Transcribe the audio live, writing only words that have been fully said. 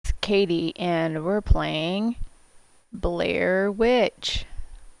Katie, and we're playing Blair Witch.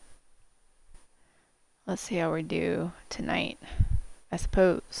 Let's see how we do tonight, I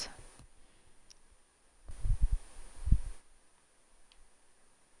suppose.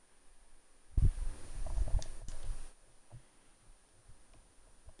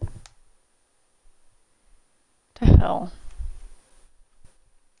 The hell?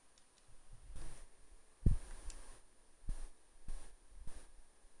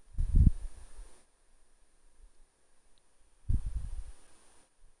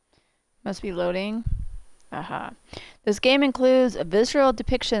 Must be loading. Aha. This game includes visceral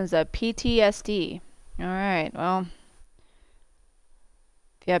depictions of PTSD. Alright, well.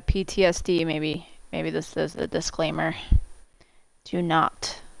 If you have PTSD, maybe this is a disclaimer. Do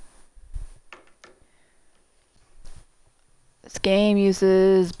not. This game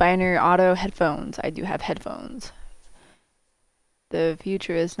uses binary audio headphones. I do have headphones. The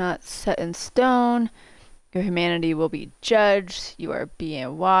future is not set in stone. Your humanity will be judged. You are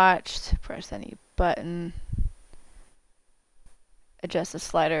being watched. Press any button. Adjust the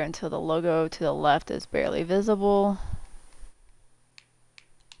slider until the logo to the left is barely visible.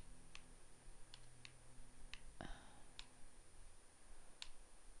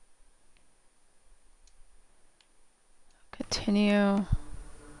 Continue.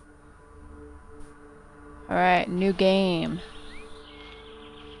 Alright, new game.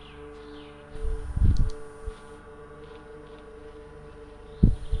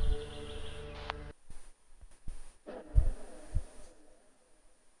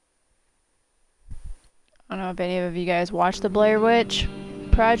 I don't know if any of you guys watched the Blair Witch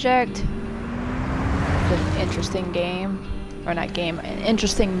Project. It's an interesting game. Or not game, an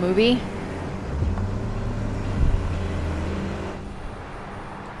interesting movie.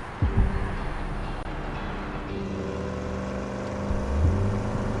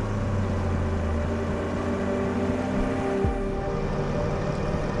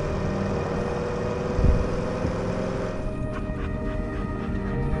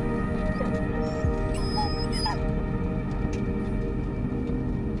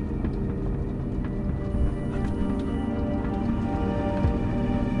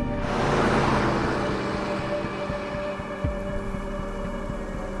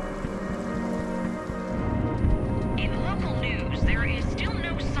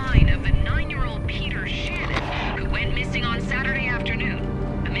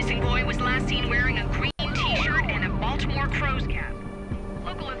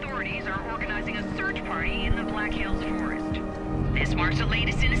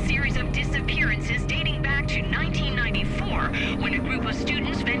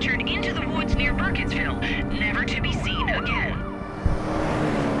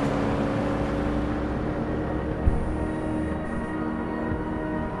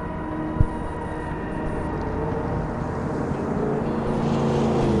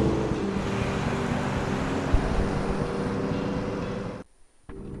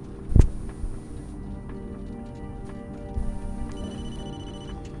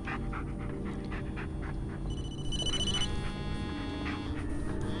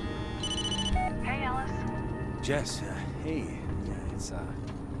 Jess, hey, yeah,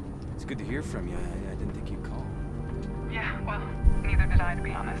 it's good to hear from you. I didn't think you'd call. Yeah, well, neither did I, to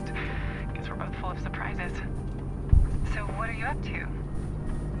be honest. Guess we're both full of surprises. So what are you up to?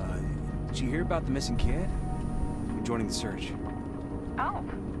 Did you hear about the missing kid? We're joining the search. Oh,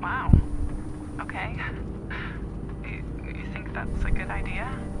 wow. Okay. You think that's a good idea?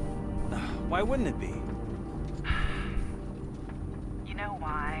 Why wouldn't it be? You know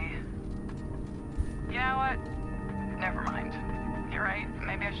why? You know what? Never mind. You're right.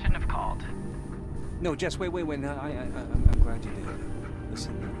 Maybe I shouldn't have called. No, Jess, wait. No, I'm glad you did.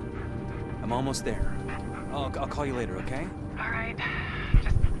 Listen, I'm almost there. I'll call you later, okay? All right.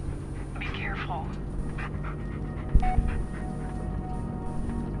 Just be careful.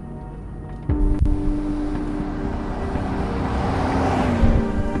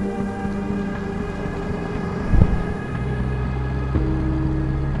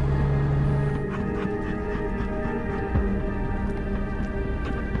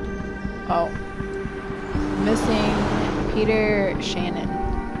 Oh. Missing Peter Shannon.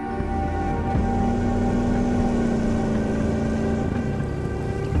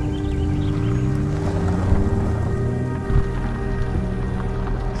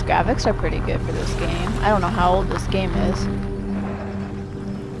 These graphics are pretty good for this game. I don't know how old this game is.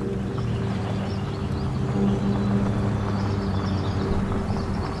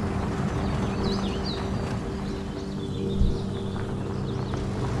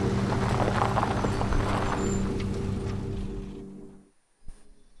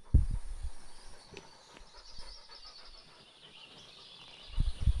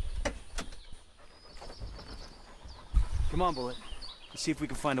 Come on, Bullet. Let's see if we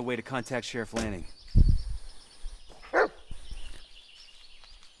can find a way to contact Sheriff Lanning.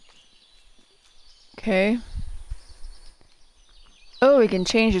 Okay. Oh, we can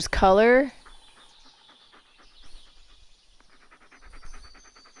change his color.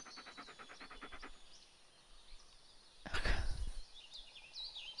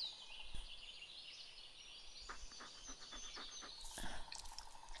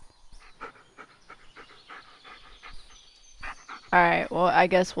 Alright, well, I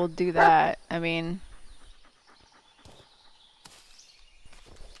guess we'll do that. I mean...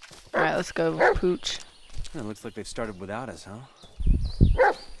 Alright, let's go pooch. It looks like they've started without us, huh?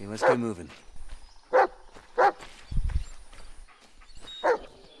 Okay, let's get moving.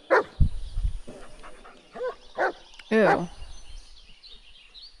 Ew.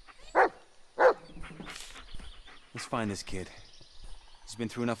 Let's find this kid. He's been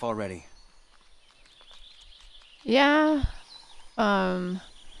through enough already. Yeah.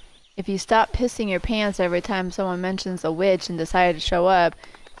 If you stop pissing your pants every time someone mentions a witch and decide to show up,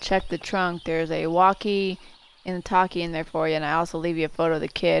 check the trunk. There's a walkie and a talkie in there for you, and I also leave you a photo of the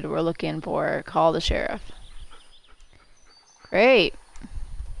kid we're looking for. Call the sheriff. Great.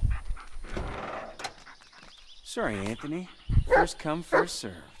 Sorry, Anthony. First come, first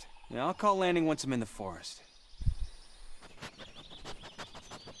served. Yeah, I'll call Lanning once I'm in the forest.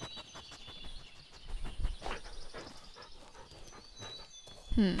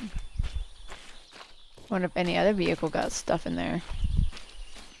 Wonder if any other vehicle got stuff in there.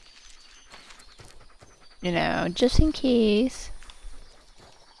 You know, just in case.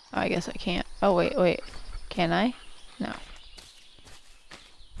 Oh, I guess I can't. Oh, wait. Can I? No.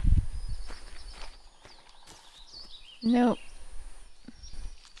 Nope.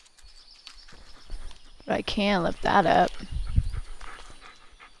 But I can lift that up.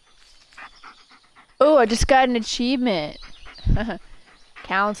 Oh, I just got an achievement.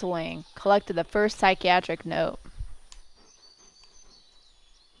 Counseling. Collected the first psychiatric note.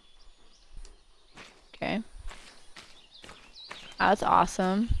 Okay. That's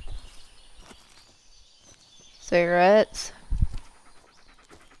awesome. Cigarettes.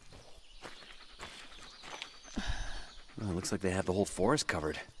 Well, it looks like they have the whole forest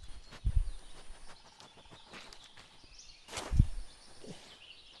covered.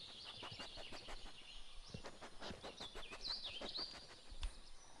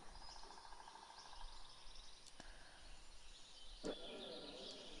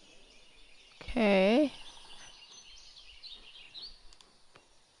 Okay.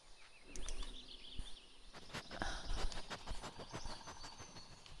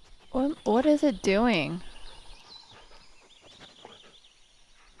 What is it doing?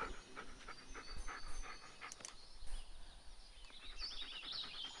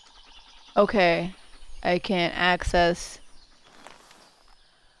 Okay. I can't access.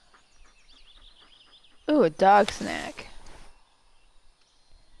 Ooh, a dog snack.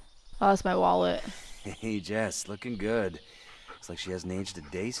 Lost my wallet. Hey, Jess, looking good. Looks like she hasn't aged a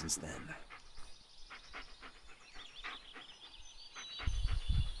day since then.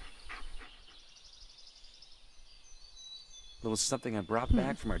 Little something I brought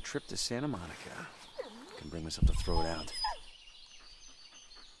back from our trip to Santa Monica. Can bring myself to throw it out.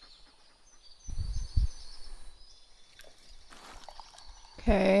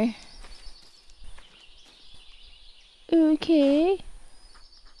 Okay. Okay.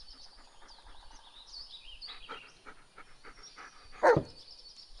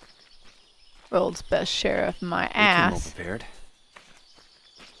 World's best sheriff, my They came all ass. prepared.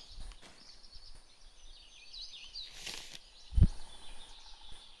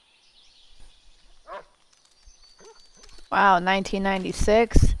 Wow,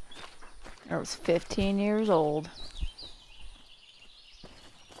 1996. I was 15 years old.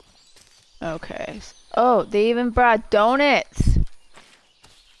 Okay. Oh, they even brought donuts.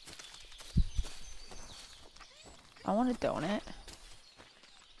 I want a donut.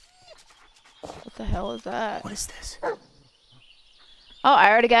 What the hell is that? What is this? Oh, I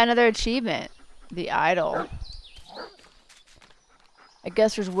already got another achievement. The idol. I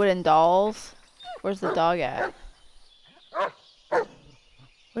guess there's wooden dolls. Where's the dog at?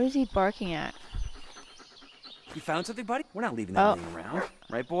 What is he barking at? You found something, buddy? We're not leaving that laying around.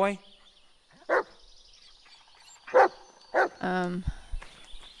 Right, boy?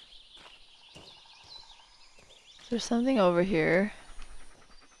 There's something over here.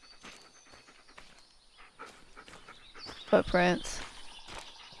 Footprints.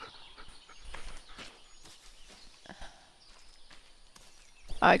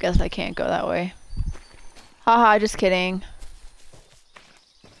 Oh, I guess I can't go that way. Haha, just kidding.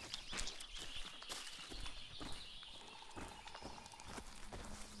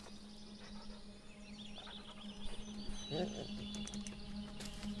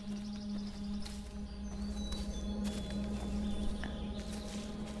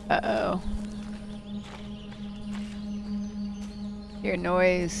 Uh-oh. Hear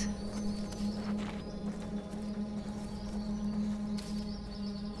noise.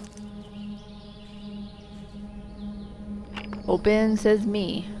 Open, says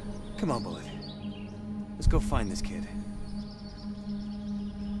me. Come on, Bullet. Let's go find this kid.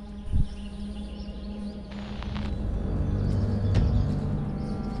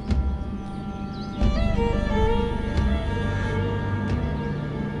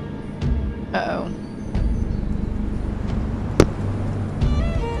 Uh-oh.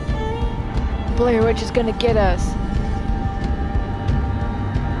 Blair Witch is gonna get us.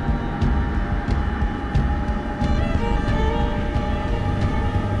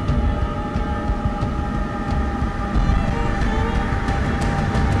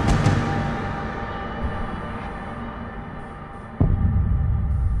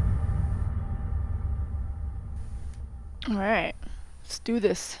 Alright. Let's do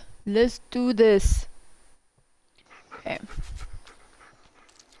this. Let's do this. Okay.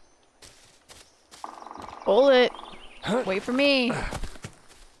 Bullet. Wait for me.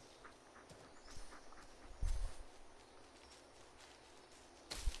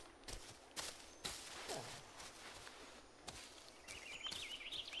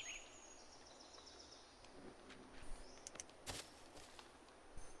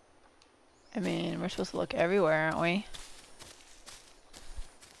 I mean, we're supposed to look everywhere, aren't we?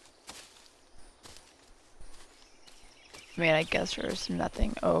 I mean, I guess there's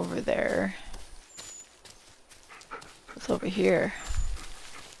nothing over there. What's over here?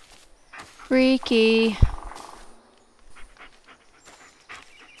 Freaky.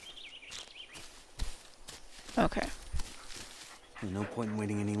 Okay. No point in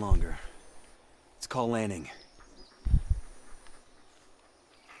waiting any longer. Let's call landing.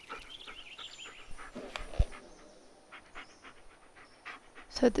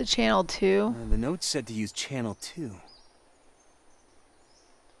 Set to channel 2. The note said to use channel 2.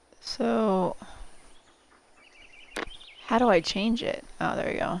 So, how do I change it? Oh,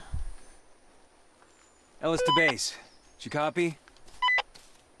 there you go. Ellis to base. Did you copy?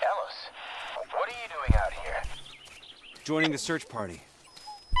 Ellis, what are you doing out here? Joining the search party.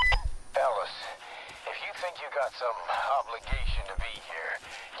 Ellis, if you think you got some obligation to be here,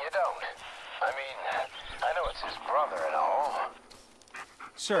 you don't. I mean, I know it's his brother and all.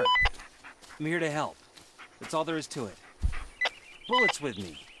 Sir, I'm here to help. That's all there is to it. Bullet's with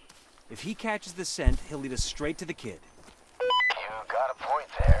me. If he catches the scent, he'll lead us straight to the kid. You got a point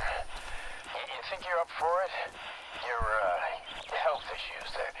there. You think you're up for it? Your, health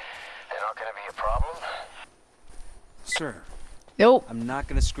issues, they're not gonna be a problem? Sir, Nope. I'm not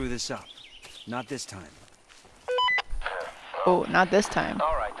gonna screw this up. Not this time. Oh, not this time.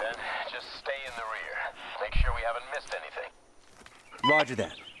 All right then, just stay in the rear. Make sure we haven't missed anything. Roger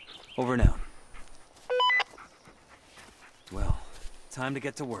that. Over and out. Well, time to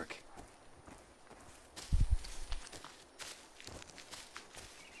get to work.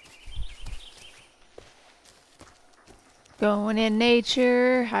 Going in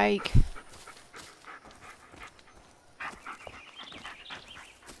nature, hike.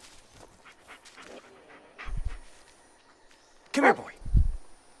 Come here, boy.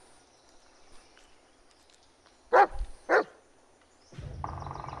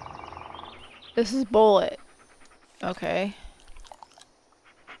 This is Bullet. Okay.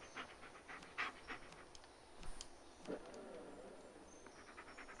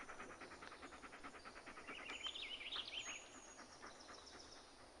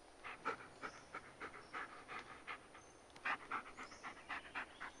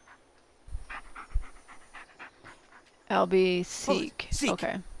 LB seek. Seek.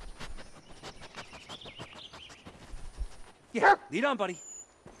 Okay. Yeah, lead on, buddy.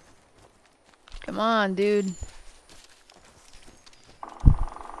 Come on, dude.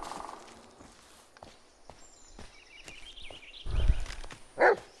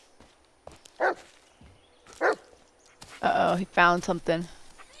 Uh-oh, he found something.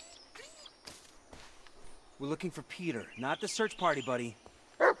 We're looking for Peter, not the search party, buddy.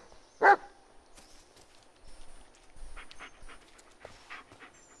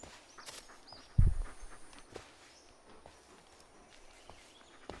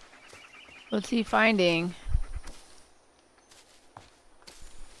 What's he finding?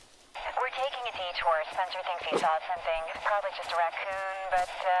 We're taking a detour. Spencer thinks he saw something. Probably just a raccoon, but,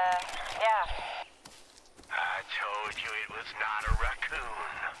 yeah. I told you it was not a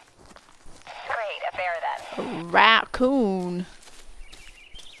raccoon. Great, a bear then. A raccoon.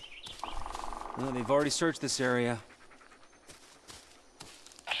 Well, they've already searched this area.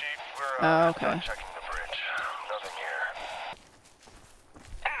 Chief, we're Oh, okay. done checking the bridge. Nothing here.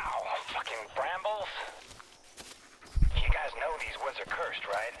 Ow!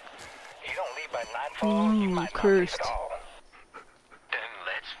 phone, you might not make cursed. it all. Then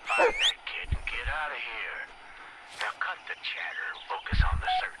let's find that kid and get out of here. Now cut the chatter and focus on the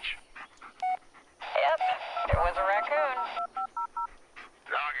search. Yep, there was a raccoon.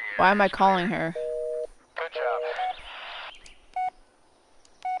 Logging in. Why am I calling her? Good job.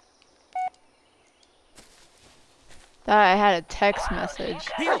 Thought I had a text Wow, message.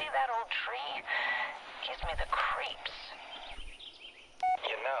 you guys see that old tree? Gives me the creeps.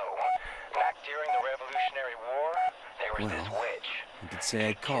 You know, back during the Revolutionary War, there was this Well, witch. You could say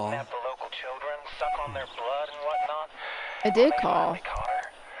I'd call. Kidnap the local children, suck on their blood and whatnot. I did They call. finally caught her.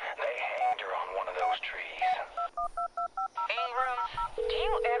 They hanged her on one of those trees. Ingram, do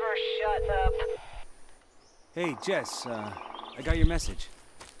you ever shut up? Hey, Jess, I got your message.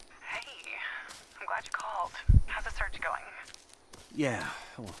 Hey, I'm glad you called. How's the search going? Yeah,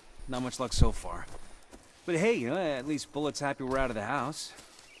 well, not much luck so far. But hey, you know, at least Bullet's happy we're out of the house.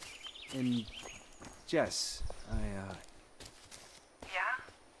 And, Jess, Yeah?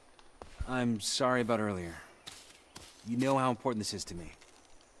 I'm sorry about earlier. You know how important this is to me.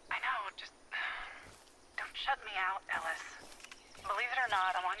 I know, just don't shut me out, Ellis. Believe it or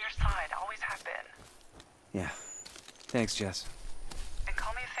not, I'm on your side, always have been. Yeah. Thanks, Jess. And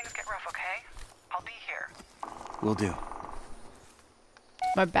call me if things get rough, okay? I'll be here. Will do.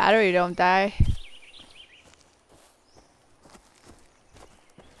 My battery don't die.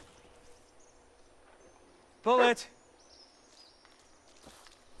 Bullet!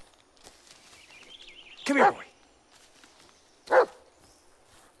 Come here, boy.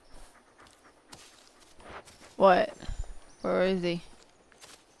 What? Where is he?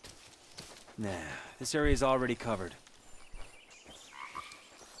 Nah, this area's already covered.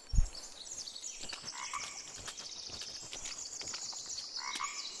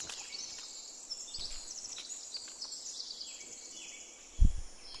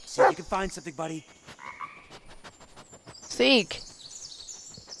 See if you can find something, buddy. Seek.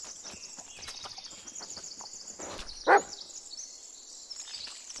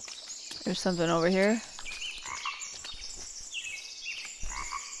 There's something over here.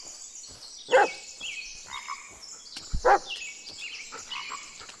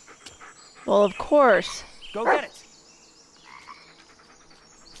 Well, of course. Go get it.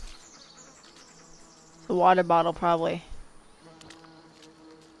 The water bottle, probably.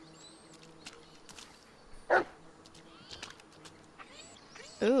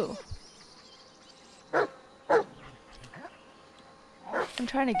 Ooh. I'm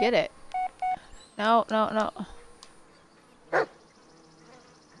trying to get it. No, no, no. I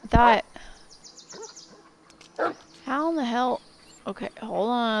thought. How in the hell? Okay, hold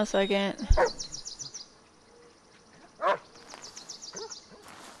on a second.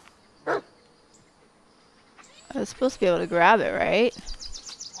 I was supposed to be able to grab it, right?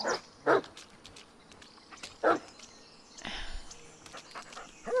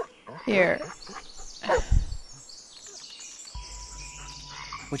 Here.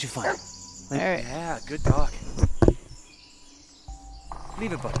 What'd you find? Alright. Yeah, good dog.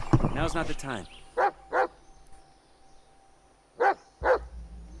 Leave it, buddy. Now's not the time.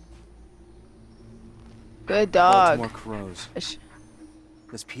 Good dog. More crows.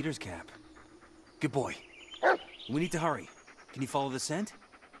 That's Peter's cap. Good boy. We need to hurry. Can you follow the scent?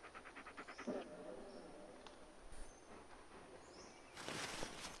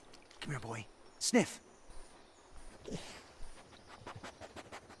 Come here, boy. Sniff.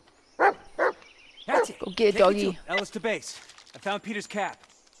 That's it. Go get it, Take me doggy. to him. Ellis to base. I found Peter's cap.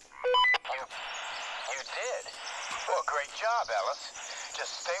 You did? Well, great job, Ellis.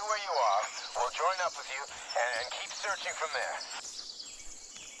 Just stay where you are. We'll join up with you and keep searching from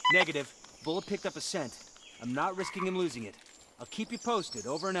there. Negative. Bullet picked up a scent. I'm not risking him losing it. I'll keep you posted.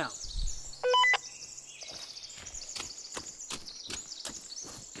 Over and out.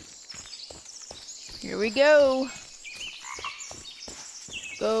 Here we go.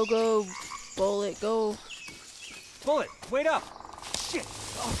 Go, go, Bullet, go. Bullet, wait up! Shit!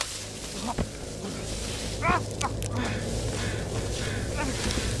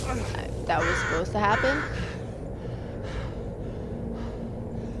 That was supposed to happen.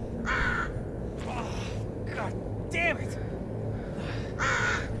 God damn it!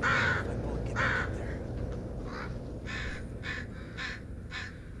 Let Bullet get back up there.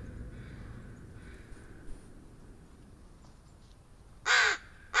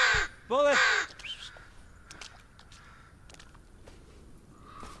 Bullet!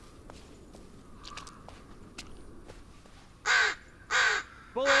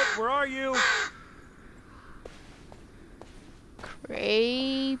 Bullet, where are you?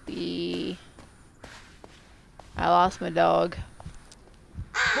 Creepy. I lost my dog.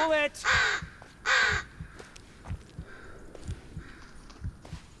 Bullet!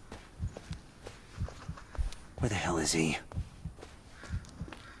 Where the hell is he?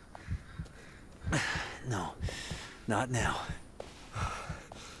 No, not now.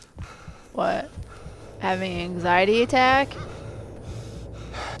 What? Having an anxiety attack?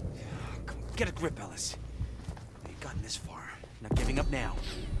 Get a grip, Ellis. You've gotten this far. Not giving up now.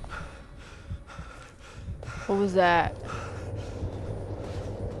 What was that?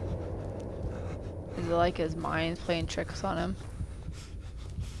 Is it like his mind's playing tricks on him?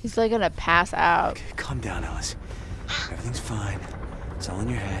 He's like gonna pass out. Okay, calm down, Ellis. Everything's fine. It's all in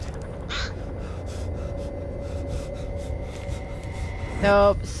your head.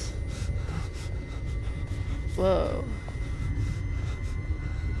 Nope. Whoa.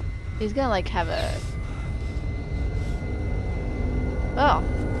 He's gonna like have a... Oh.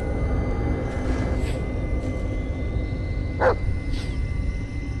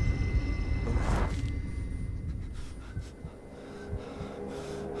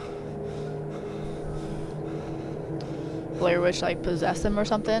 Blair Witch like possessed him or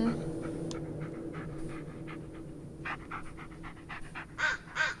something?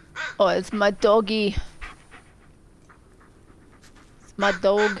 Oh, it's my doggy. It's my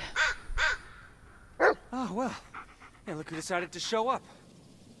dog. Oh, well. Yeah, look who decided to show up.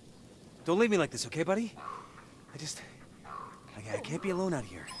 Don't leave me like this, okay, buddy? I can't be alone out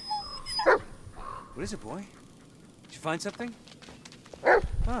here. What is it, boy? Did you find something?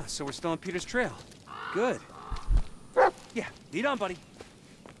 Ah, so we're still on Peter's trail. Good. Yeah, lead on, buddy.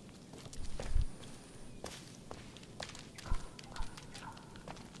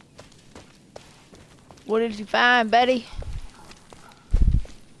 What did you find, Betty?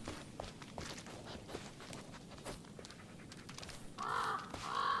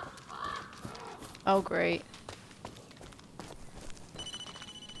 Oh, great.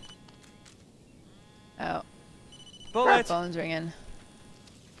 Oh. Bullet! Phone's ringing.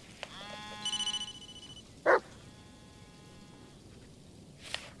 I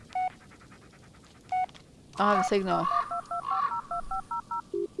don't have a signal.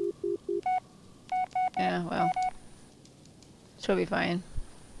 Yeah, well. She'll be fine.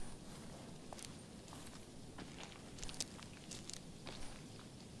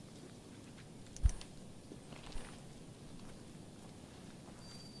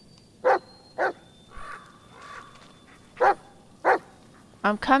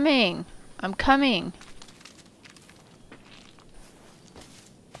 I'm coming. I'm coming.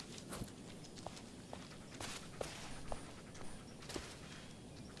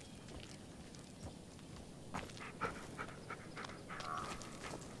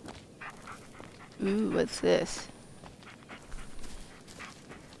 Ooh, what's this?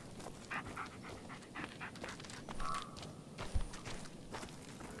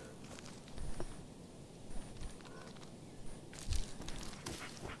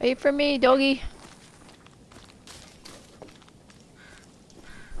 Wait for me, doggy.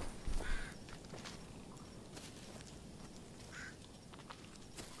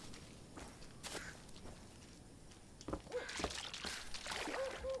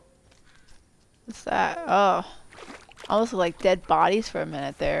 What's that? Oh. Almost look like dead bodies for a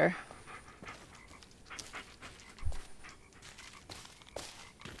minute there.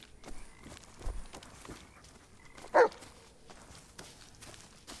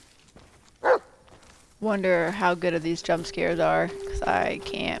 Wonder how good of these jump scares are, because I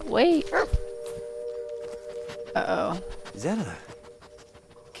can't wait. Uh-oh. Is that a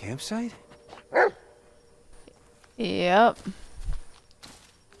campsite? Yep.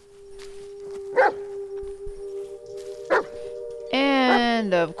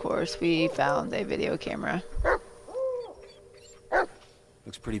 And of course we found a video camera.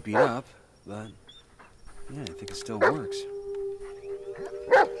 Looks pretty beat up, but yeah, I think it still works.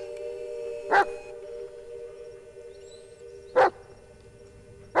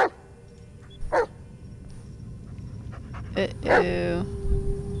 Uh-oh.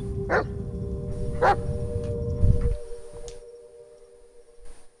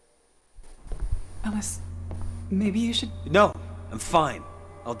 Ellis, maybe you should... No, I'm fine.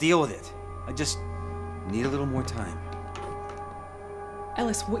 I'll deal with it. I just need a little more time.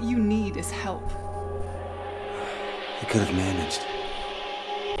 Ellis, what you need is help. I could have managed.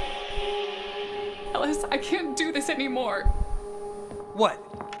 Ellis, I can't do this anymore. What?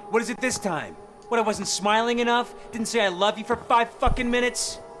 What is it this time? What, I wasn't smiling enough? Didn't say I love you for 5 fucking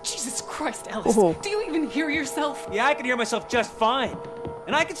minutes? Jesus Christ, Ellis. Oh. Do you even hear yourself? Yeah, I can hear myself just fine.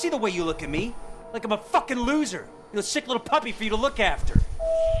 And I can see the way you look at me. Like I'm a fucking loser. You're a sick little puppy for you to look after.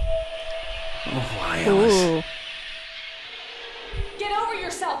 Oh, why, Ellis? Ooh. Get over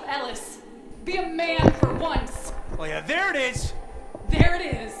yourself, Ellis. Be a man for once. Oh yeah, there it is. There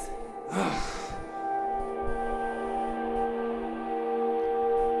it is.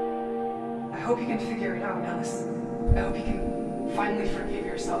 forgive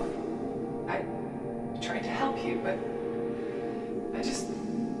yourself. I tried to help you, but I just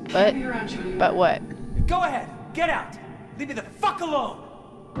But, can't be around you anymore. but what? Go ahead, get out. Leave me the fuck alone.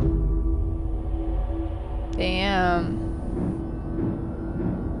 Damn.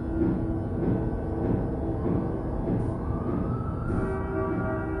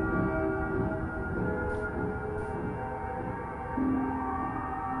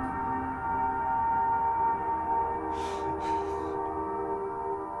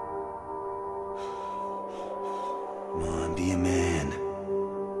 Come on, be a man.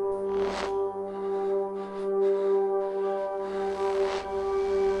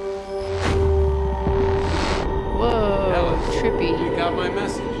 Whoa, trippy. You got my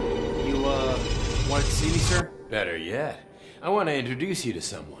message? You, wanted to see me, sir? Better yet, I want to introduce you to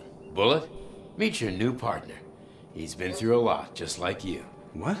someone. Bullet, meet your new partner. He's been through a lot, just like you.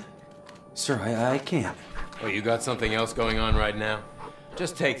 What? Sir, I can't. Oh, you got something else going on right now?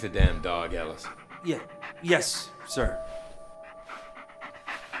 Just take the damn dog, Ellis. Yeah, yes, sir.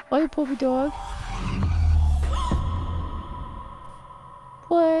 Oh, you puppy dog.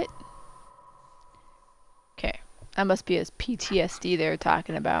 What? Okay, that must be his PTSD they were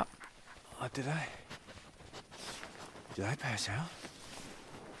talking about. Did I pass out?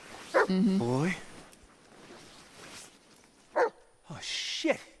 Mm-hmm. Boy? Oh,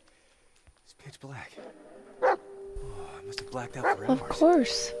 shit. It's pitch black. Oh, I must have blacked out for hours. Of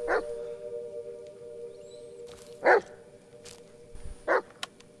course.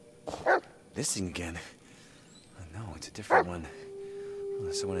 This thing again. Oh, no, it's a different one.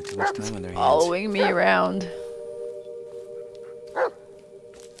 Unless someone had too much time on their hands. Following me around.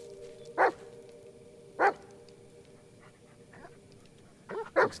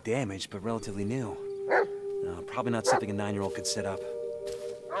 Looks damaged, but relatively new. No, probably not something a 9-year-old could set up.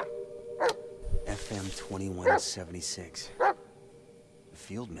 FM 2176. The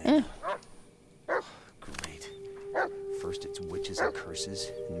field man. Great. First it's witches and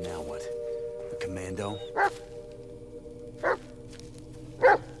curses, and now what? A commando?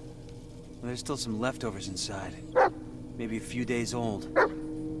 Well, there's still some leftovers inside. Maybe a few days old.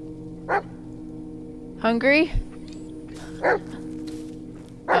 Hungry?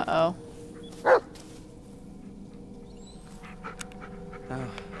 Uh-oh.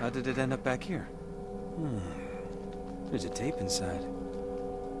 How did it end up back here? There's a tape inside.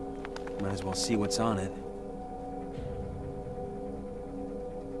 Might as well see what's on it.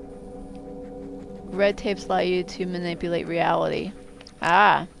 Red tapes allow you to manipulate reality.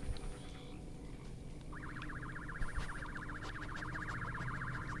 Ah.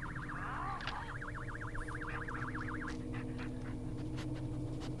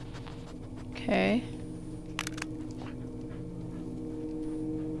 Okay.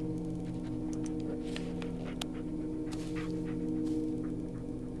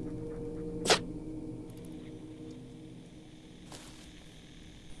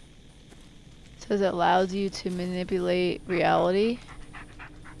 Says it allows you to manipulate reality.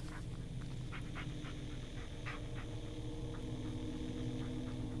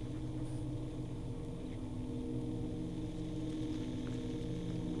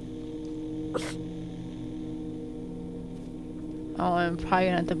 Oh, I'm probably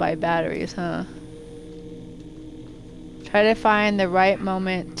gonna have to buy batteries, huh? Try to find the right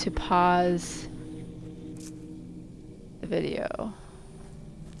moment to pause the video.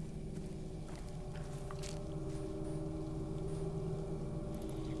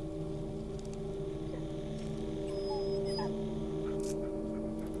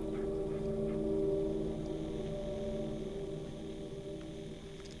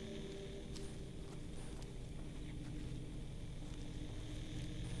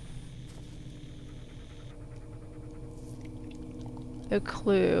 The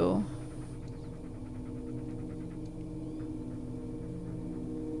clue.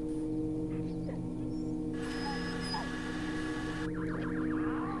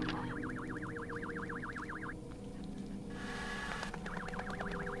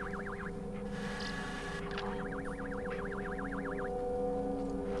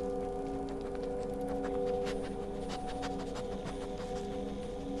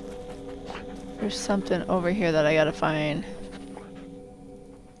 There's something over here that I gotta find.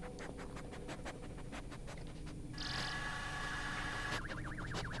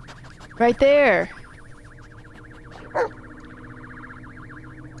 Right there.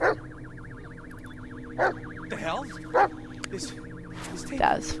 The hell? This tape.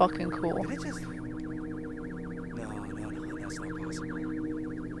 That's fucking cool. Did it just... No, that's not possible.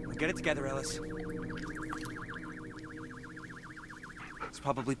 Well, get it together, Ellis. It's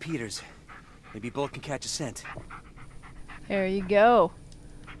probably Peter's. Maybe Bullet can catch a scent. There you go.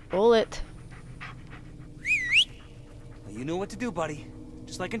 Bullet. Now you know what to do, buddy.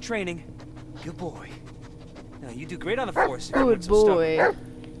 Just like in training. Good boy. Now you do great on the force. If you Good weren't so stubborn. boy.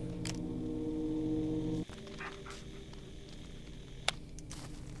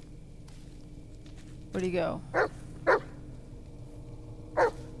 Where'd he go?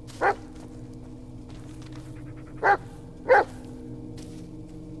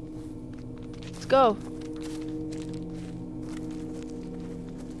 Let's go.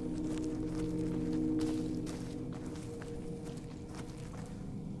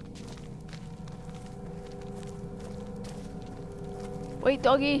 Wait,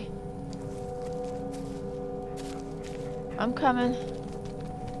 doggy. I'm coming.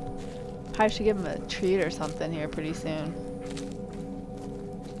 I should give him a treat or something here pretty soon.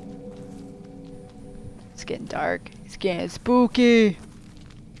 It's getting dark. It's getting spooky.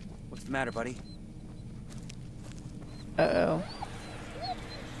 What's the matter, buddy? Uh-oh.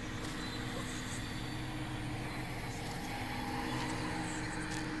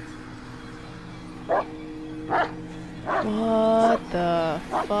 What the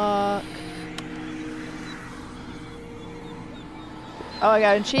fuck? Oh, I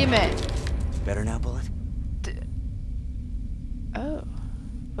got an achievement. Better now, Bullet? Oh,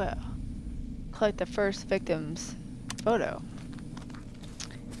 well. Collect the first victim's photo.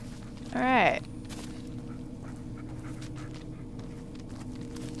 Alright.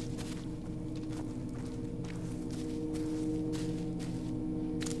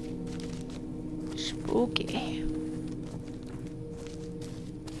 Spooky.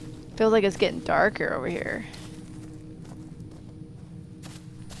 Feels like it's getting darker over here.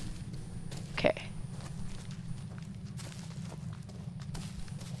 Okay.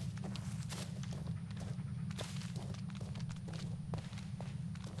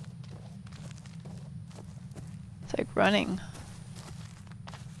 It's like running.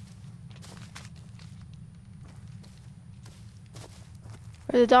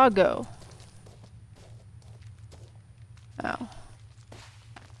 Where'd the dog go? Oh.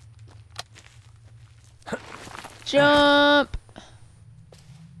 Jump!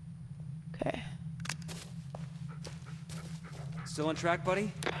 Okay. Still on track,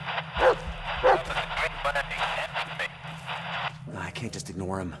 buddy? I can't just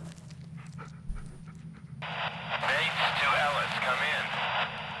ignore him. Base to Ellis, come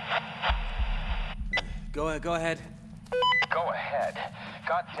in. Go ahead. Go ahead.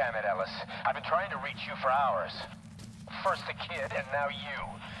 God damn it, Ellis. I've been trying to reach you for hours. First the kid, and now you.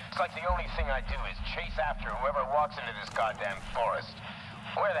 It's like the only thing I do is chase after whoever walks into this goddamn forest.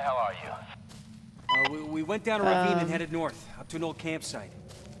 Where the hell are you? We went down a ravine and headed north, up to an old campsite.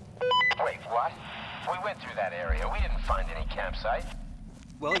 Wait, what? We went through that area. We didn't find any campsite.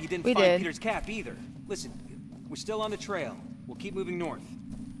 Well, you didn't We find did. Peter's cap either. Listen, we're still on the trail. We'll keep moving north.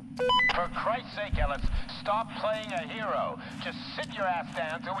 For Christ's sake, Ellis, stop playing a hero. Just sit your ass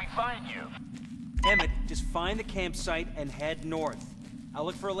down till we find you. Emmett, just find the campsite and head north. I'll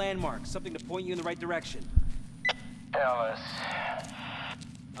look for a landmark, something to point you in the right direction. Ellis.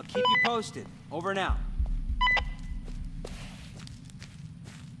 I'll keep you posted. Over and out.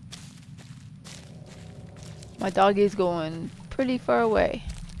 My doggy's going pretty far away.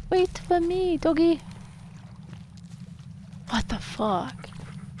 Wait for me, doggy. What the fuck?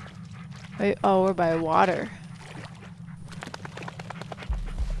 Wait, oh, we're by water.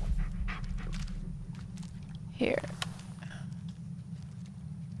 Here.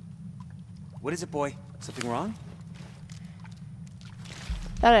 What is it, boy? Something wrong?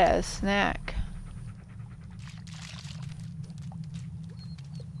 Thought I had a snack.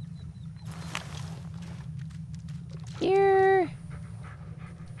 Here.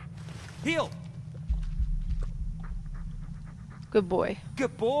 Heel! Good boy.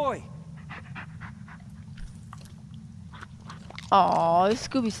 Good boy! Aw, this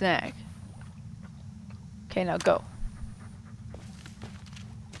Scooby snack. Okay, now go.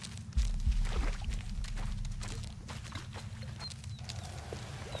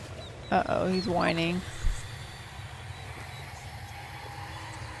 Uh-oh, he's whining.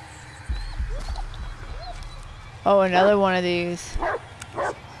 Oh, another one of these.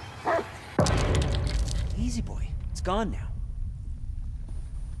 Easy, boy. It's gone now.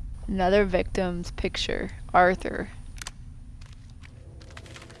 Another victim's picture. Arthur.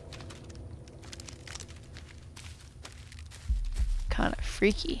 Kind of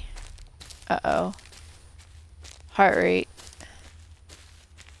freaky. Uh-oh. Heart rate.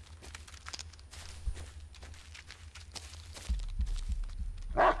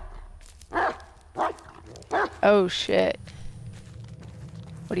 Oh shit.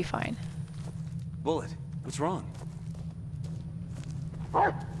 What'd he find? Bullet, what's wrong?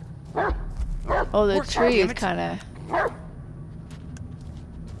 Oh, the Work, tree damn is it. kind of...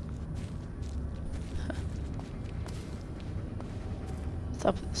 What's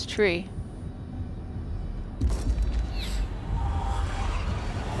up with this tree?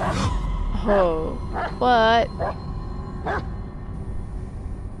 Oh, what?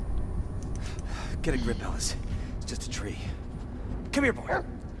 Get a grip, Ellis. It's just a tree. Come here, boy.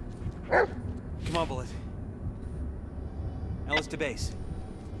 Come on, Bullet. Ellis to base.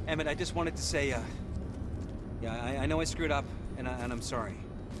 Emmett, I just wanted to say, yeah, I know I screwed up, and I'm sorry.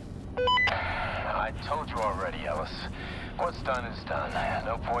 I told you already, Ellis. What's done is done.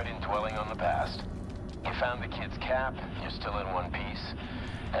 No point in dwelling on the past. You found the kid's cap, you're still in one piece.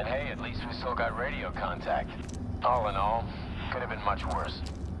 And hey, at least we still got radio contact. All in all, could have been much worse.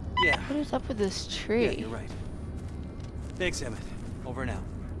 Yeah. What is up with this tree? Yeah, you're right. Thanks, Emmett. Over and out.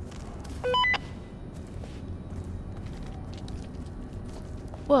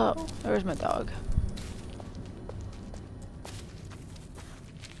 Whoa, where's my dog?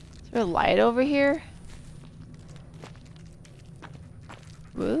 Is there a light over here?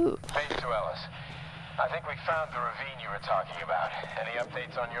 Woo. Base to Ellis. I think we found the ravine you were talking about. Any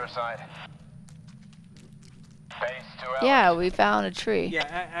updates on your side? Base to Ellis. Yeah, we found a tree. Yeah,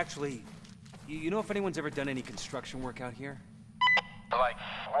 actually, you know if anyone's ever done any construction work out here? Like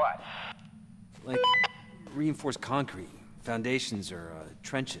what? Like reinforced concrete, foundations, or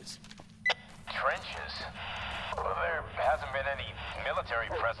trenches? Trenches? Well, there hasn't been any military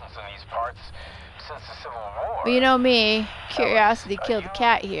presence in these parts since the Civil War. But you know me, curiosity killed the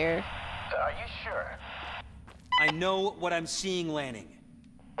cat here. Are you sure? I know what I'm seeing, Lanning.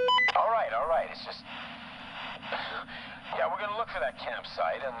 All right. It's just... Yeah, we're gonna look for that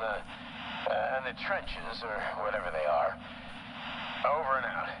campsite and the trenches, or whatever they are. Over and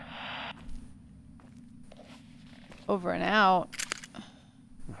out. Over and out.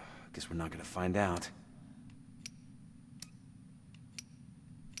 Guess we're not gonna find out.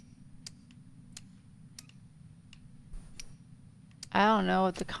 I don't know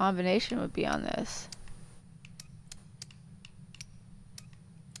what the combination would be on this.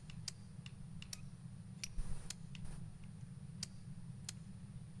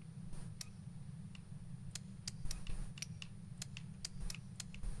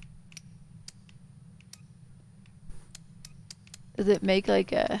 Does it make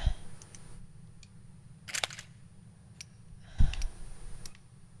like a...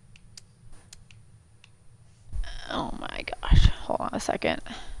 Oh my gosh. Hold on a second.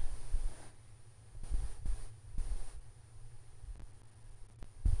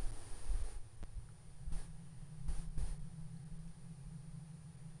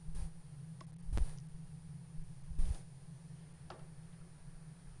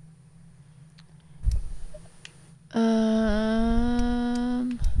 Um...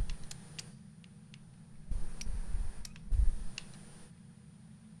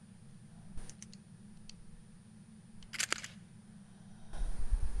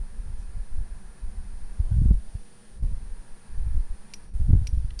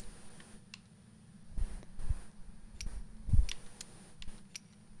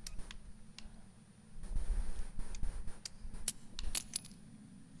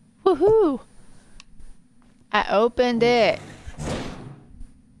 Woohoo! I opened it.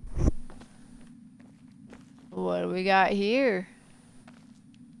 What do we got here?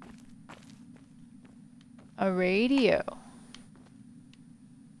 A radio.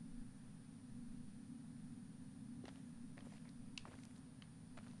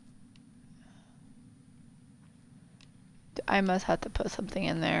 I must have to put something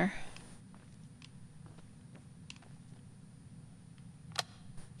in there.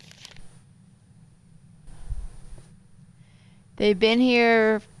 They've been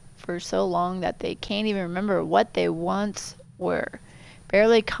here for so long that they can't even remember what they once were.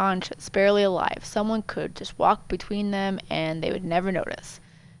 Barely conscious, barely alive. Someone could just walk between them and they would never notice.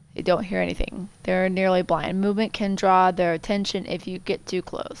 They don't hear anything. They're nearly blind. Movement can draw their attention if you get too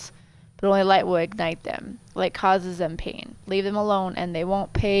close, but only light will ignite them. Light causes them pain. Leave them alone and they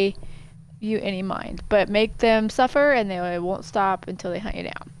won't pay you any mind, but make them suffer and they won't stop until they hunt you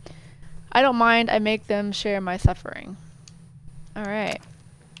down. I don't mind. I make them share my suffering. All right.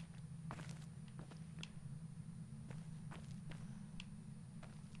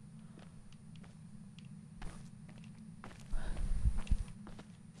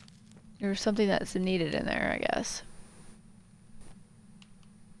 There's something that's needed in there, I guess.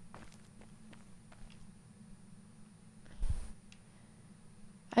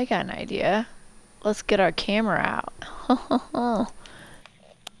 I got an idea. Let's get our camera out.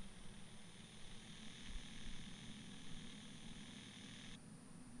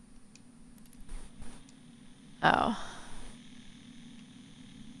 Oh.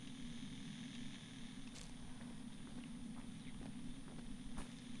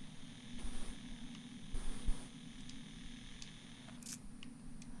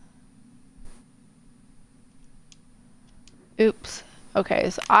 Oops. Okay,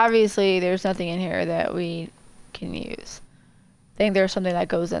 so obviously there's nothing in here that we can use. I think there's something that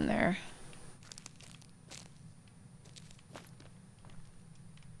goes in there.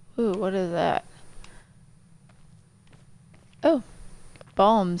 Ooh, what is that? Oh,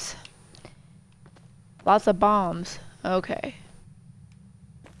 bombs. Lots of bombs. Okay.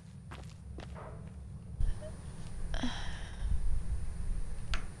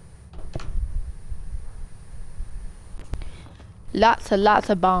 Lots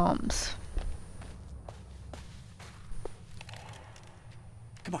of bombs.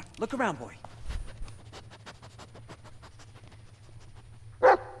 Come on, look around, boy.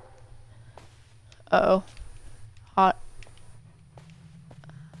 Uh-oh. Hot.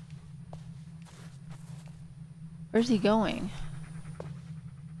 Where's he going?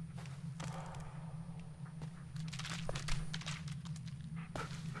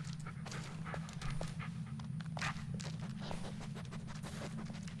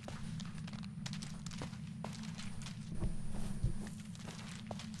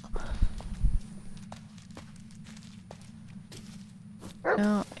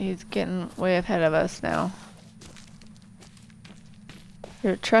 No, he's getting way ahead of us now.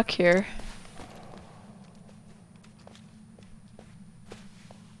 There's a truck here.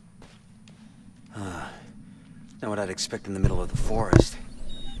 Not what I'd expect in the middle of the forest.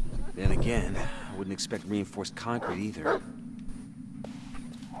 Then again, I wouldn't expect reinforced concrete either.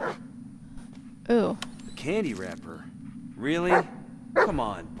 Ooh. A candy wrapper? Really? Come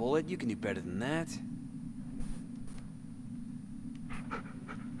on, Bullet, you can do better than that.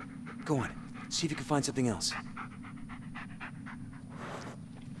 Go on, see if you can find something else.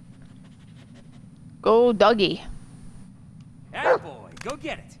 Go, doggy. Attaboy, go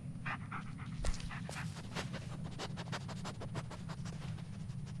get it.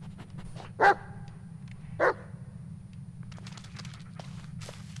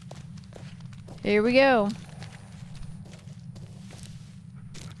 Here we go.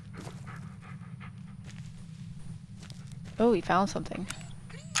 Oh, he found something.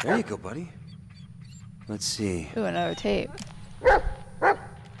 There you go, buddy. Let's see. Ooh, another tape.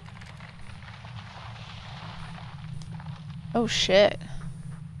 Oh, shit.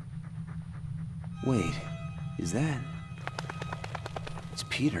 Wait, is that? It's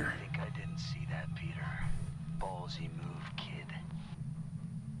Peter. I think I didn't see that, Peter. Ballsy move, kid.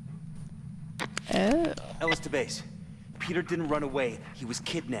 Oh. Ellis to base. Peter didn't run away. He was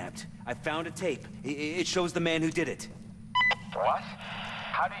kidnapped. I found a tape. It shows the man who did it. What?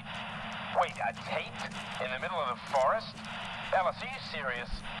 How did... Wait, a tape? In the middle of the forest? Ellis, are you serious?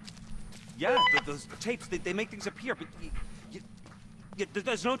 Yeah, those tapes, they make things appear, but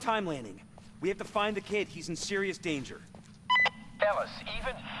there's no time landing. We have to find the kid. He's in serious danger. Ellis,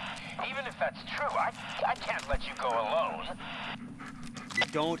 even if that's true, I can't let you go alone. We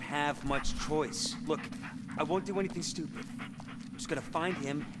don't have much choice. Look, I won't do anything stupid. I'm just gonna find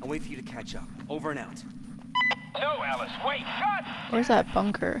him and wait for you to catch up. Over and out. No, Ellis, wait, God! Where's that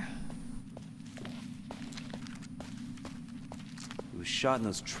bunker? He was shot in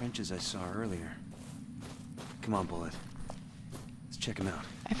those trenches I saw earlier. Come on, Bullet. Let's check him out.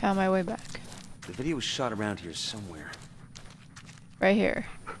 I found my way back. The video was shot around here somewhere. Right here.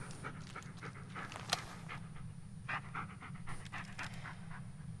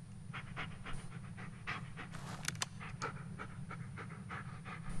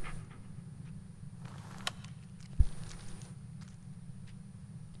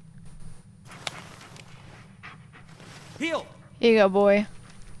 Heel! Here you go, boy.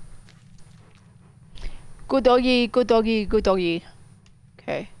 Good doggy, good doggy, good doggy.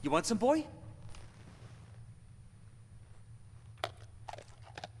 Okay. You want some, boy?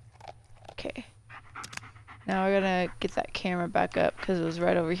 Okay. Now we're gonna get that camera back up because it was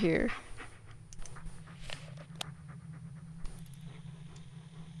right over here.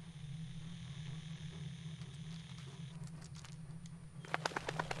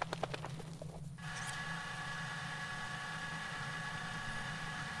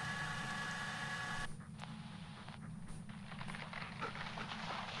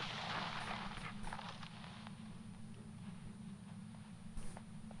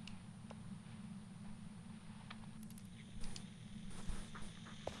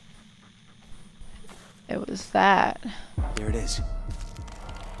 It was that. There it is.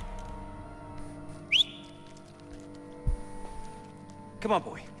 Come on,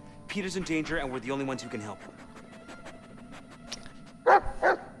 boy. Peter's in danger, and we're the only ones who can help him.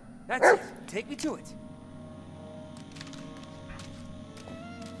 take me to it.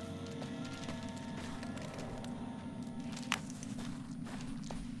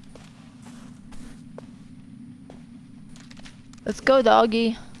 Let's go,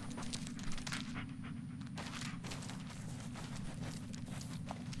 doggy.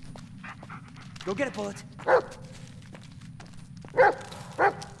 Go get it, Bullet.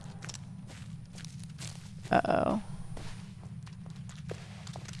 Uh-oh.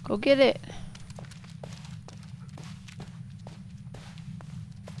 Go get it.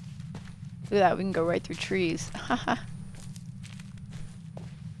 Look at that, we can go right through trees. Haha.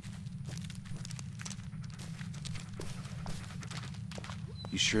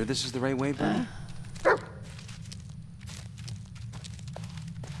 You sure this is the right way, buddy?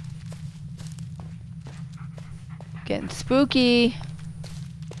 Getting spooky.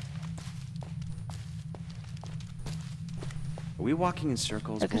 Are we walking in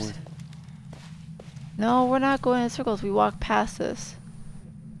circles, Bullet? No, we're not going in circles. We walk past this.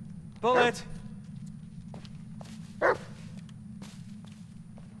 Bullet!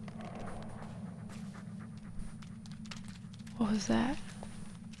 What was that?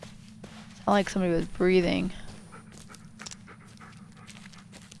 Sounded like somebody was breathing.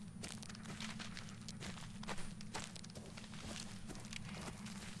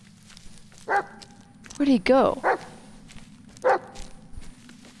 Where'd he go?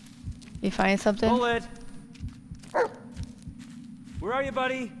 You find something? Bullet! Where are you,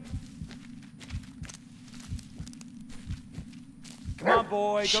 buddy? Come on,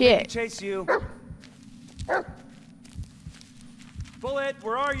 boy. Don't make me chase you. Bullet,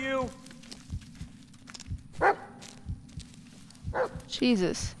 where are you?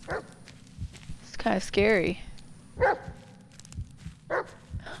 Jesus. It's kind of scary.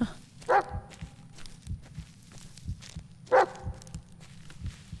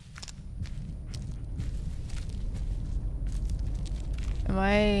 Am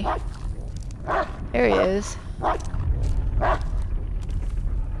I... There he is.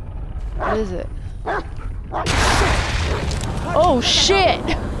 What is it? Oh shit!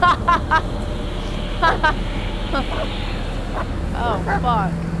 Oh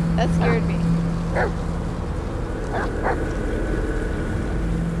fuck. That scared me.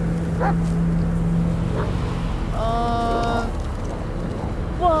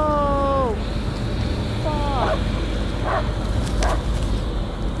 Whoa! Fuck.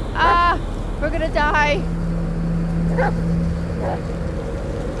 Ah! We're gonna die!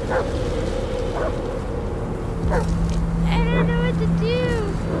 I don't know what to do!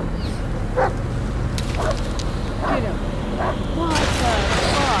 Get him. What the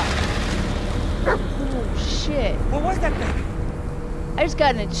fuck? Oh shit. What was that thing? I just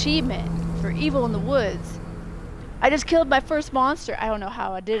got an achievement for Evil in the Woods. I just killed my first monster. I don't know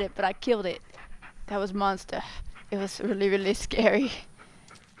how I did it, but I killed it. That was monster. It was really, really scary.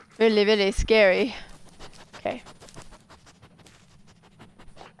 Really, really scary. Okay.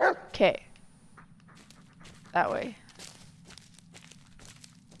 Okay. That way.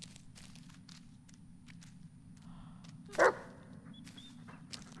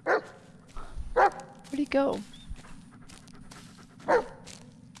 Where'd he go?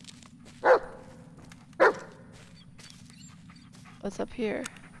 What's up here?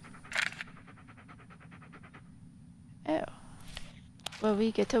 Oh. Well,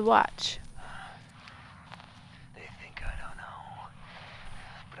 we get to watch. They think I don't know,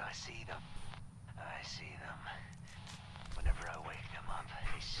 but I see them. I see them. Whenever I wake them up,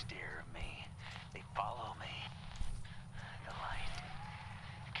 they stare at me. They follow me. The light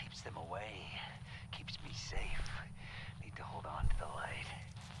keeps them away, keeps me safe. Need to hold on to the light.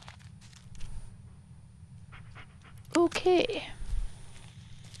 Okay.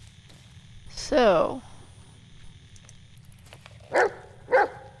 So.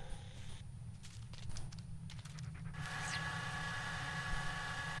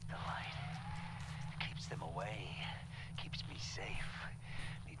 Them away. Keeps me safe.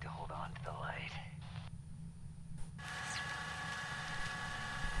 Need to hold on to the light.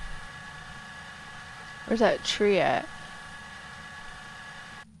 Where's that tree at?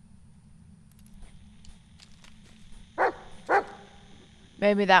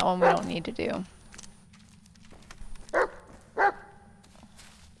 Maybe that one we don't need to do.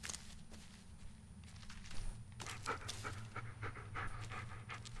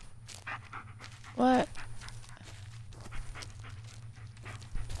 What?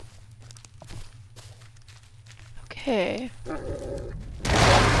 Okay.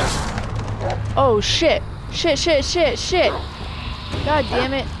 Oh shit! Shit, shit, shit, shit! God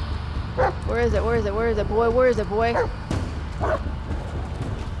damn it! Where is it? Where is it? Where is it, boy? Where is it, boy?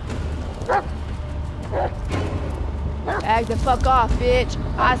 Back the fuck off, bitch.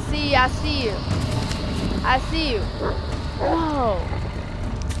 I see you. I see you. Whoa.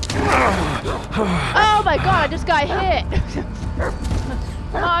 Oh my god, I just got hit.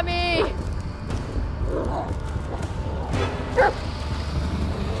 Mommy.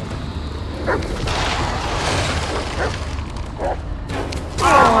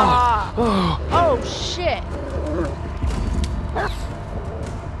 Oh shit.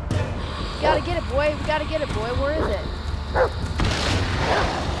 We gotta get it, boy. We gotta get it, boy. Where is it?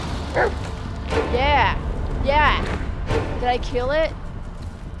 Yeah. Yeah. Did I kill it?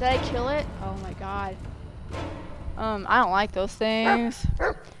 Did I kill it? Oh my god. I don't like those things.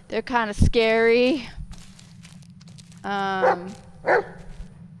 They're kind of scary. Where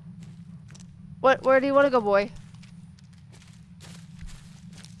do you want to go, boy?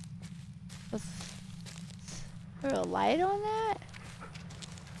 Is there a light on that?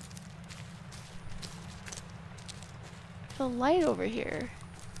 There's a light over here.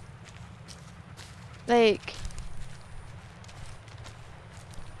 Like...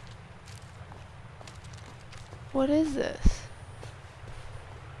 What is this?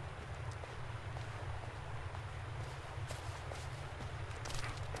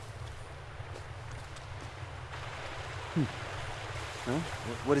 Huh?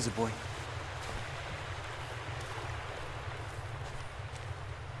 What is it, boy?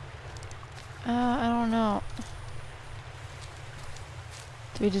 I don't know.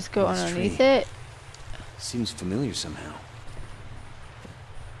 Do we just go This underneath tree. it? Seems familiar somehow.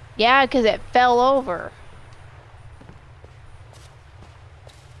 Yeah, because it fell over.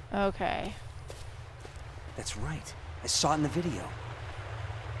 Okay. That's right. I saw it in the video.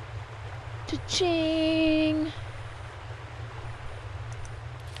 Cha-ching!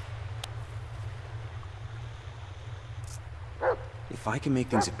 If I can make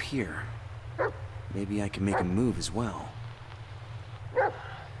things appear, maybe I can make them move as well. They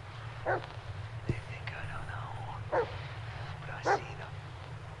think I don't know, but I see them.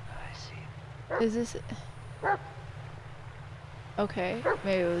 I see them. Is this... Okay,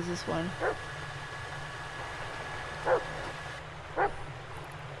 maybe it was this one.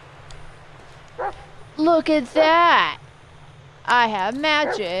 Look at that! I have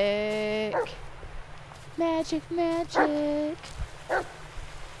magic! Magic, magic!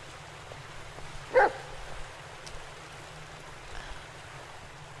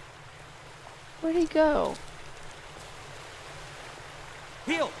 Where'd he go?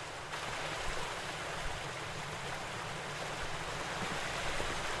 Heal!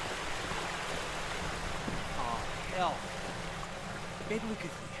 Oh, hell. Maybe we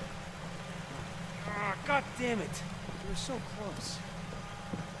could... Ah, God damn it. We were so close.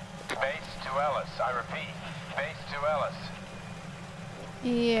 Base to Ellis. I repeat. Base to Ellis.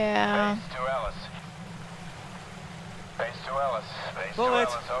 Yeah. Base to Ellis. Base to Ellis. Base Bullet.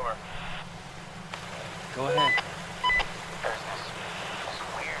 to Ellis. Over. Go ahead. There's this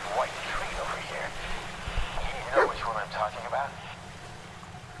weird white tree over here. You know which one I'm talking about?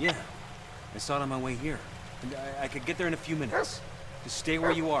 Yeah. I saw it on my way here. And I could get there in a few minutes. Just stay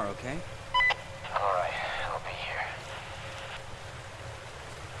where you are, okay? All right. I'll be here.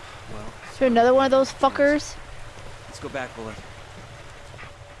 Well, Is there another one of those fuckers? let's go back, Bullet.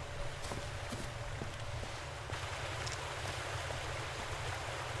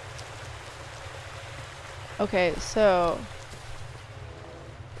 Okay, so...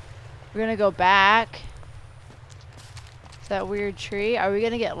 We're gonna go back. To that weird tree. Are we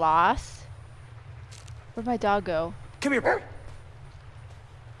gonna get lost? Where'd my dog go? Come here, boy.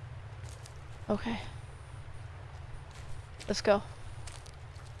 Okay. Let's go.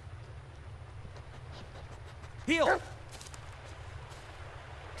 Heal!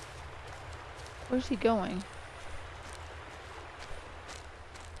 Where's he going?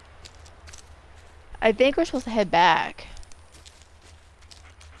 I think we're supposed to head back.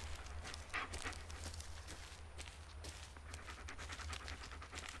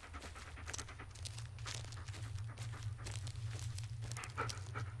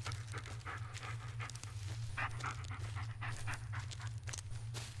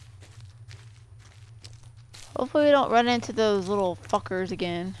 Hopefully we don't run into those little fuckers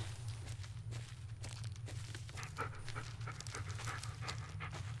again.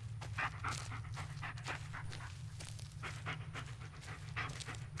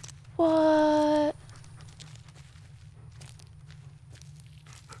 What?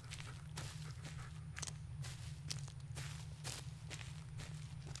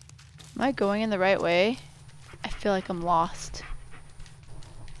 Am I going in the right way? I feel like I'm lost.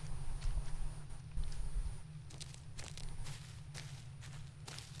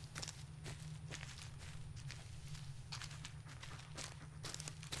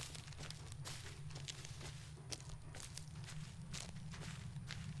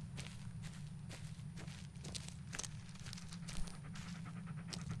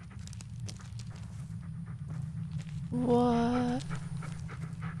 What?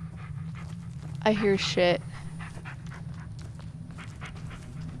 I hear shit.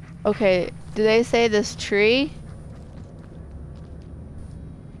 Okay, do they say this tree?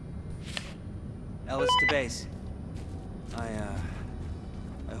 Ellis to base.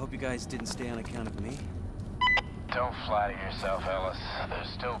 I hope you guys didn't stay on account of me. Don't flatter yourself, Ellis. There's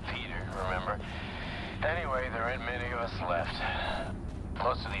still Peter, remember? Anyway, there ain't many of us left.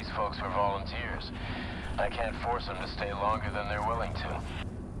 Most of these folks were volunteers. I can't force them to stay longer than they're willing to.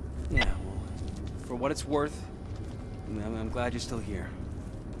 Yeah, well, for what it's worth, I'm glad you're still here.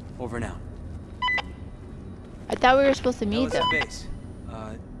 Over and out. I thought we were supposed to meet Ellis them. at base.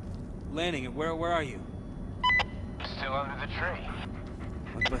 Landing, where are you? Still under the tree.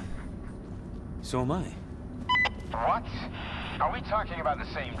 But so am I. What? Are we talking about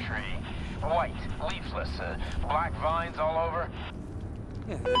the same tree? White, leafless, black vines all over?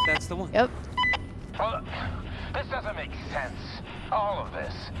 Yeah, that's the one. Yep. Well, this doesn't make sense. All of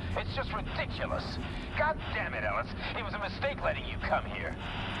this. It's just ridiculous. God damn it, Ellis. It was a mistake letting you come here.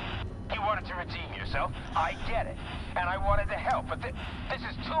 You wanted to redeem yourself. I get it. And I wanted to help, but this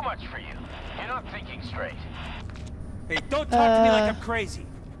is too much for you. You're not thinking straight. Hey, don't talk to me like I'm crazy.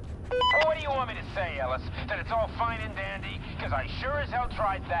 Well, what do you want me to say, Ellis? That it's all fine and dandy? Because I sure as hell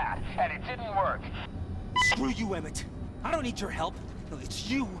tried that, and it didn't work. Screw you, Emmett. I don't need your help. No, it's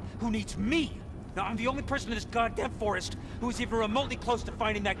you who needs me. Now, I'm the only person in this goddamn forest who is even remotely close to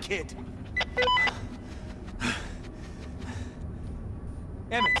finding that kid.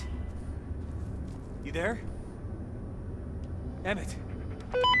 Emmett. You there? Emmett.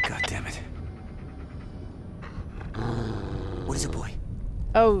 God damn it. What is it, boy?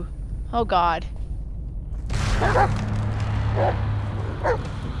 Oh. Oh God.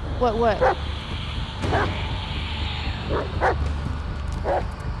 What? What?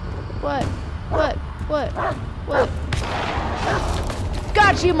 What? What? What? What?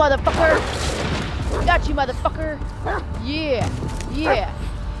 Got you, motherfucker! Got you, motherfucker! Yeah! Yeah!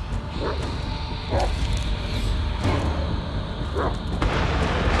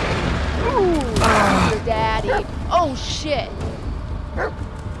 Ooh! Your daddy! Oh shit!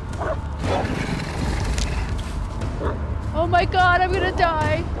 Oh my God! I'm gonna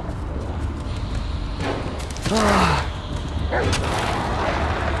die!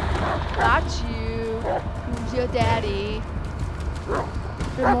 Got you. Who's your daddy?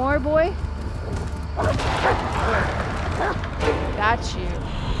 Is there more, boy? Got you.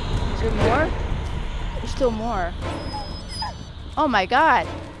 Is there more? There's still more. Oh my God.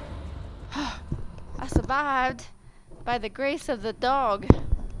 I survived by the grace of the dog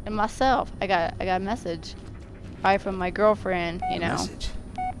and myself. I got a message. Probably from my girlfriend, you know. Message.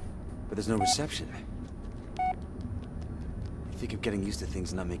 But there's no reception. I think I'm getting used to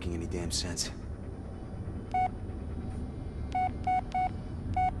things not making any damn sense.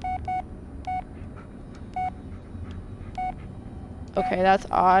 Okay, that's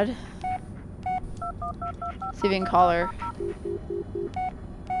odd. See if we can call her.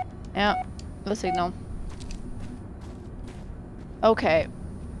 Yeah, no signal. Okay.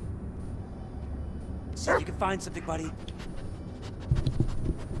 See if you can find something, buddy.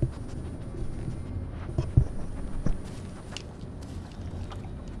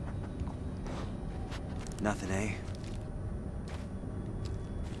 Nothing, eh?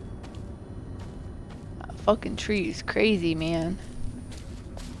 That fucking tree is crazy, man.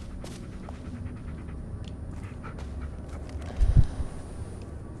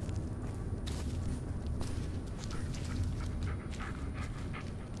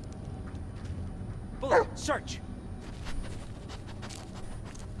 Bullet, search!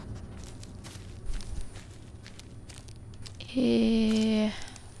 Yeah.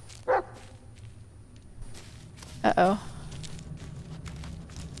 Uh-oh.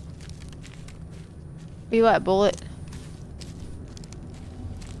 Where you at, Bullet?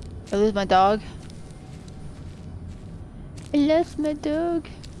 I lose my dog. I lost my dog.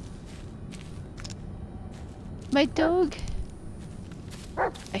 My dog.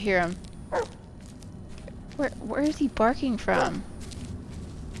 I hear him. Where is he barking from?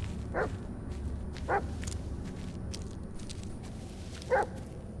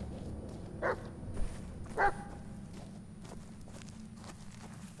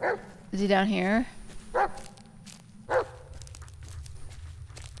 Is he down here?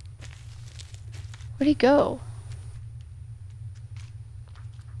 Where'd he go?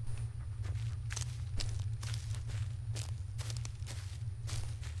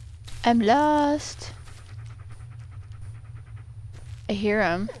 I'm lost. I hear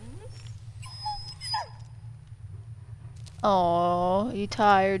him. Oh, you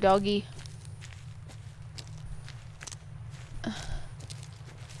tired, doggy?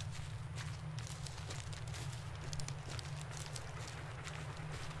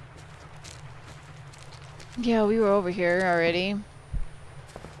 Yeah, we were over here already.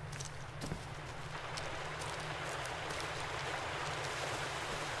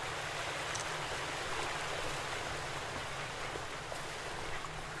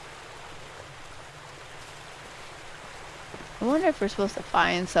 I wonder if we're supposed to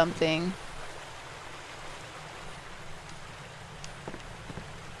find something.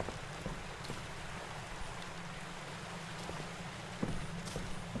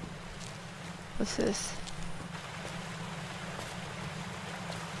 What's this?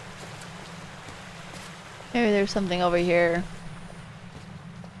 Maybe there's something over here.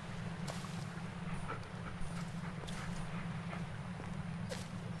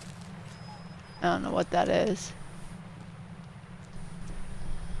 I don't know what that is.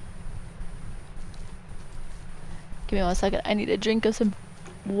 Give me 1 second. I need a drink of some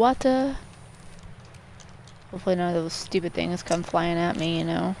water. Hopefully none of those stupid things come flying at me, you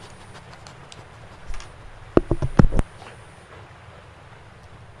know.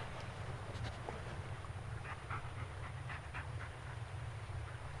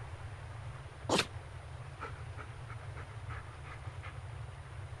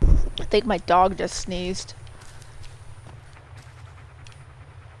 I think my dog just sneezed.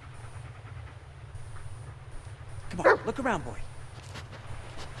 Come on, look around, boy.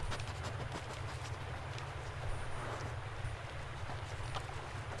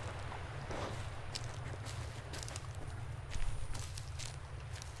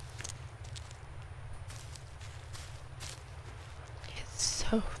 It's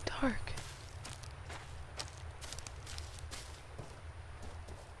so dark.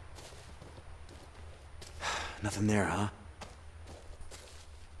 Nothing there, huh?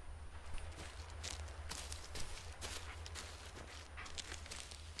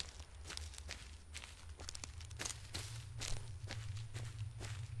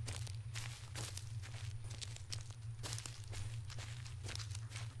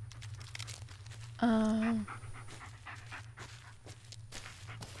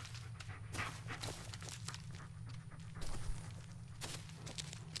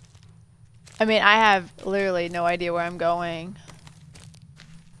 I mean, I have literally no idea where I'm going.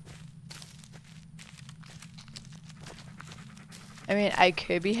 I mean, I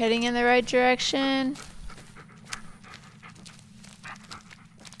could be heading in the right direction.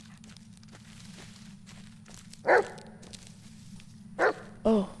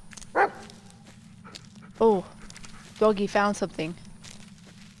 Oh. Oh. Doggy found something.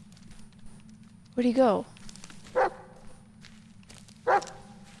 Where'd he go?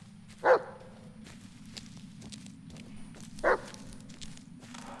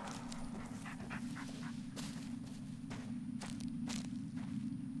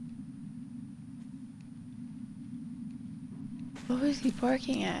 What was he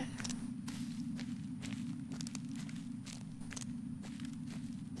barking at?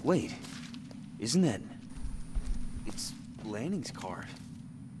 Wait, isn't that... It's Lanning's car.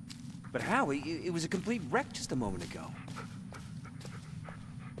 But how? It was a complete wreck just a moment ago.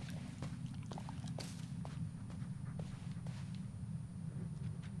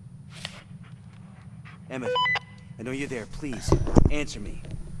 Emmett, I know you're there. Please, answer me.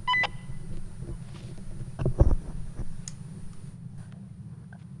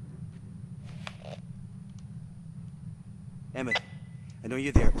 Emmett, I know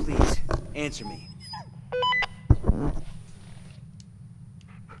you're there. Please, answer me.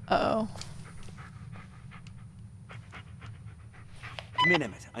 Uh-oh. Come in,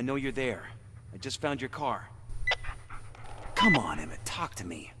 Emmett. I know you're there. I just found your car. Come on, Emmett. Talk to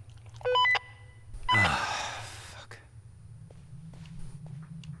me. Fuck.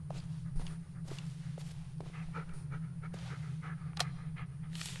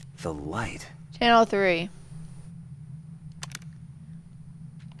 The light. Channel 3.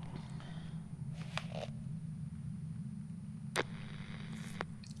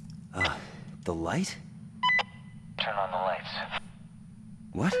 The light? Turn on the lights.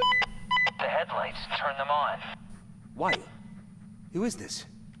 What? The headlights, turn them on. Why? Who is this?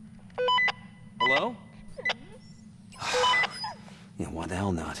 Hello? Yeah, why the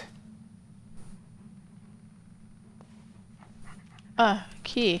hell not?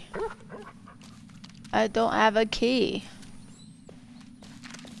 Key. I don't have a key.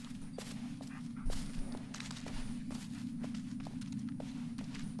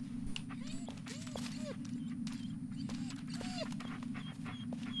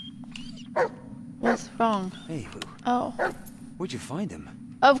 What's wrong? Hey, Boo. Oh, Where'd you find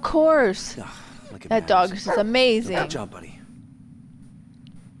him? of course. Ugh, like it That dog matters. is amazing. Good job, buddy.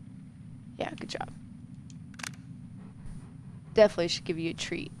 Yeah, good job. Definitely should give you a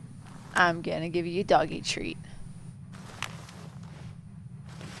treat. I'm gonna give you a doggy treat.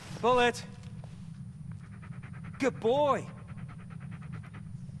 Bullet! Good boy!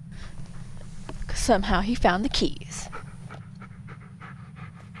 'Cause somehow he found the keys.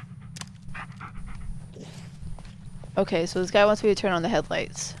 Okay, so this guy wants me to turn on the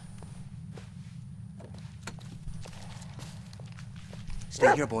headlights.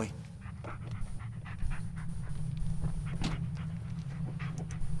 Stay here, boy.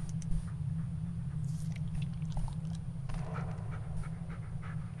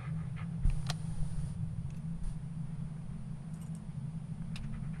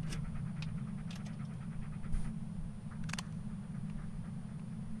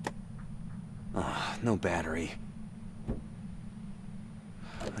 Ah, no battery.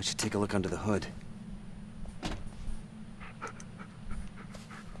 I should take a look under the hood.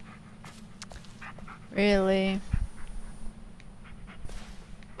 Really?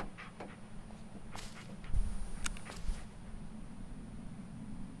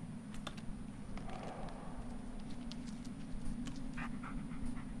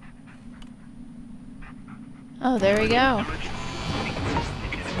 Oh, there we go.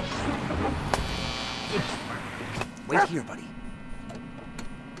 Wait here, buddy.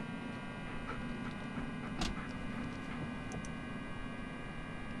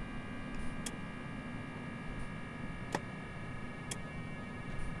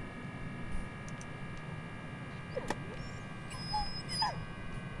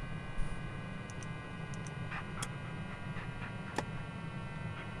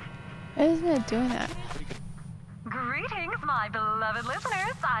 Why isn't it doing that? Greetings, my beloved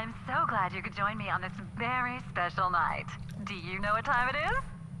listeners. I'm so glad you could join me on this very special night. Do you know what time it is?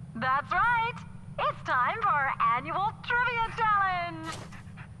 That's right. It's time for our annual trivia challenge.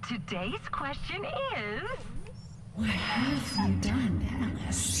 Today's question is... What have you done,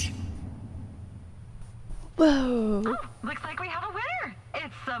 Alice? Whoa. Oh, looks like we have a winner.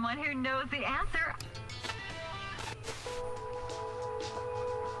 It's someone who knows the answer.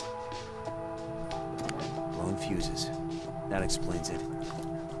 Blown fuses. That explains it.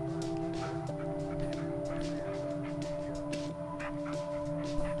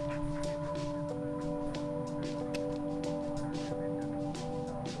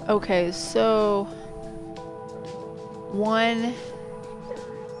 Okay, so 1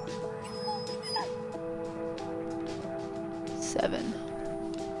 7.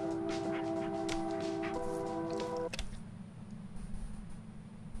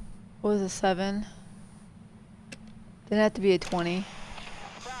 What was a 7? Didn't have to be a 20.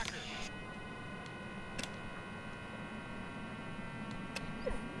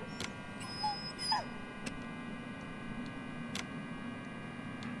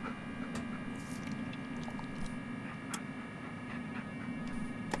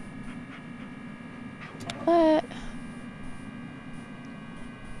 What?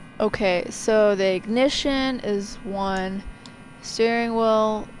 Okay, so the ignition is 1. Steering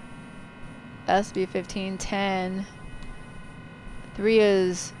wheel has to be 15, 10. 3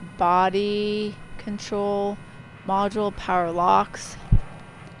 is body control, module, power locks.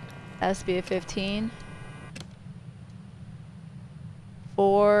 Has to be a 15.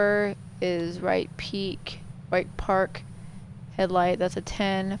 4 is right park headlight. That's a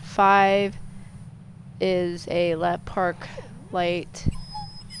 10. 5 is a left park light.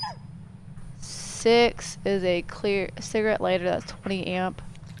 6 is a clear cigarette lighter. That's 20 amp.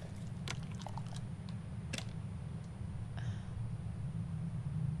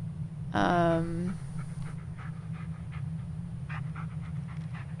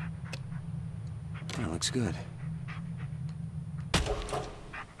 That looks good.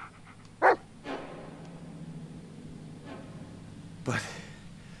 But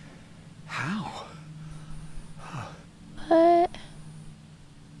how? What?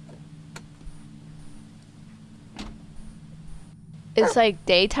 It's like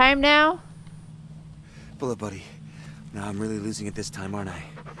daytime now? Bullet buddy. Now I'm really losing it this time, aren't I?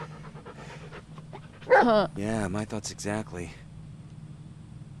 Huh. Yeah, my thoughts exactly.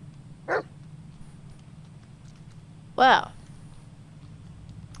 Well.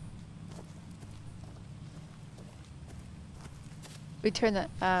 We turn the,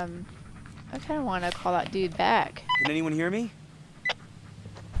 I kind of want to call that dude back. Can anyone hear me?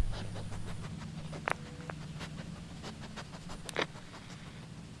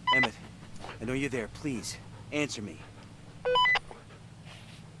 Emmett, I know you're there. Please, answer me.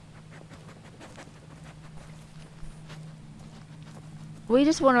 We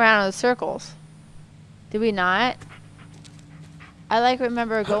just went around in the circles. Did we not? I like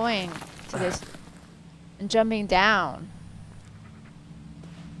remember going to this and jumping down.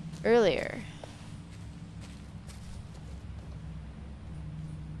 earlier.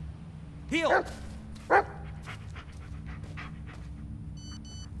 Heal!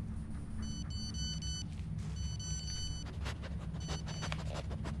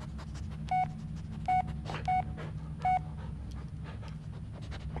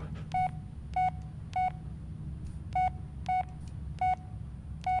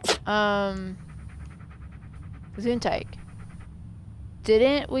 Gesundheit.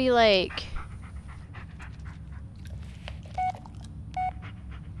 Didn't we like...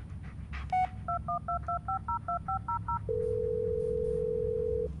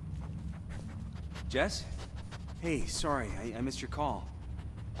 Jess? Hey, sorry, I missed your call.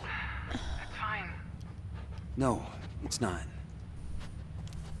 It's fine. No, it's not.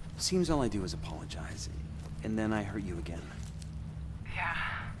 Seems all I do is apologize, and then I hurt you again. Yeah,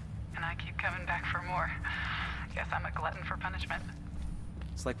 and I keep coming back for more. Guess I'm a glutton for punishment.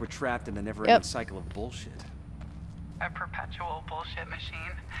 It's like we're trapped in a never-ending Yep. cycle of bullshit. A perpetual bullshit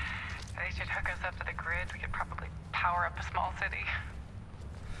machine. They should hook us up to the grid. We could probably power up a small city.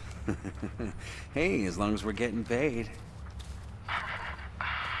 Hey, as long as we're getting paid.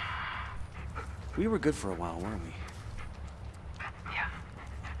 We were good for a while, weren't we? Yeah,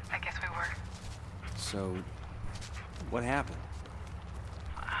 I guess we were. So, what happened?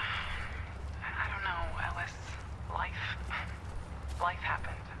 I don't know, Ellis. Life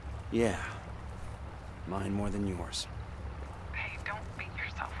happened. Yeah. Mine more than yours. Hey, don't beat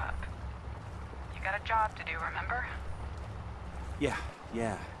yourself up. You got a job to do, remember? Yeah.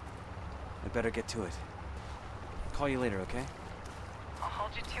 I better get to it. Call you later, okay? I'll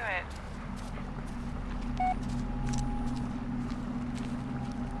hold you to it.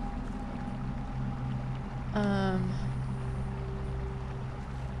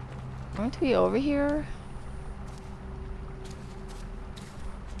 Aren't we over here?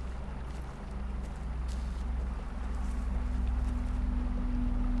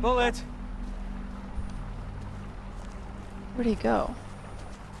 Bullet! Where'd he go?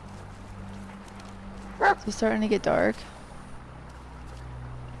 Is it starting to get dark?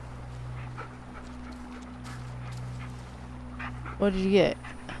 What did you get?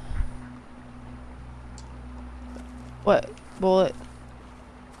 What? Bullet?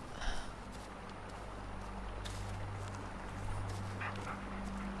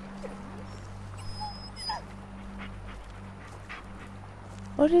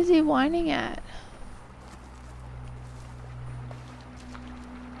 What is he whining at?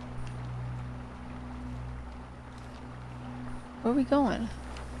 Where are we going?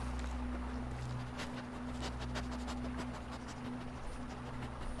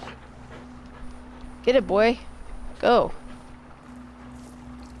 Get it, boy. Go.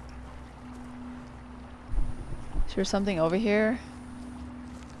 Is there something over here?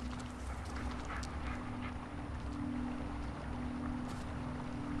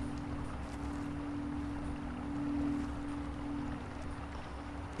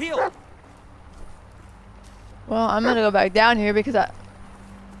 Heal! Well, I'm gonna go back down here because I...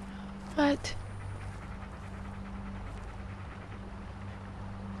 What?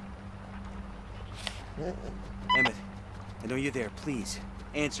 Emmett, I know you're there. Please,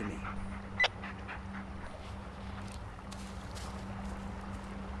 answer me.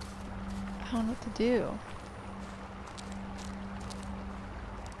 I don't know what to do.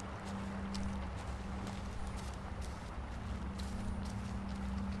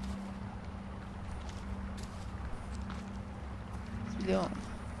 What's he doing?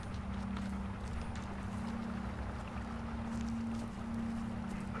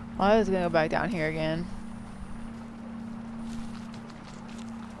 Well, I was gonna go back down here again.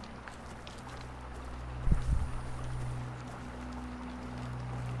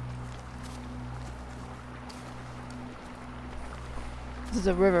 This is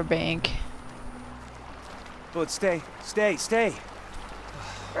a riverbank. Bullet, stay. Just can't do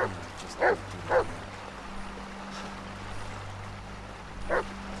that.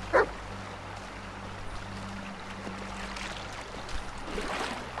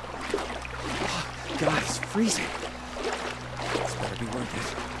 God, it's freezing. This better be worth it.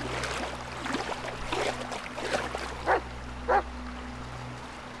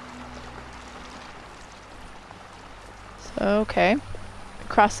 So, okay.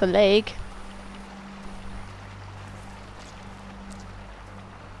 Across the lake.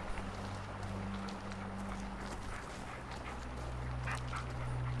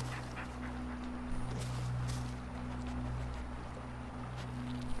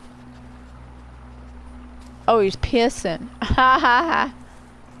 Oh, he's pissing. Ha ha ha.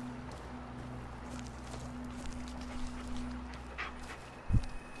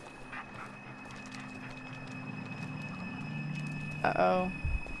 Uh-oh.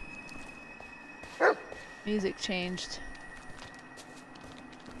 Music changed.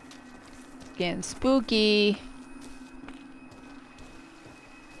 It's getting spooky.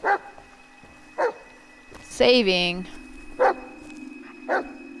 Saving.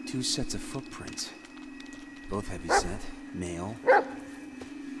 2 sets of footprints. Both heavy set, male.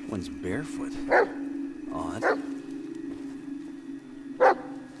 One's barefoot. Odd.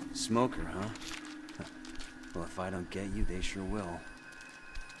 Smoker, huh? Well, if I don't get you, they sure will.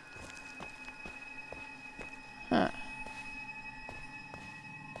 Huh.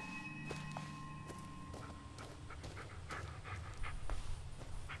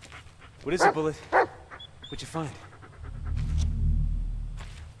 What is it, Bullet? What'd you find?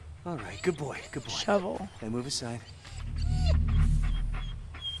 All right, good boy, good boy. Shovel. Hey, move aside.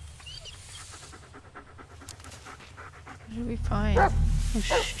 What did we find? Oh,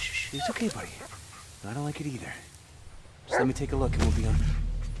 shh. It's okay, buddy. I don't like it either. Just let me take a look and we'll be on.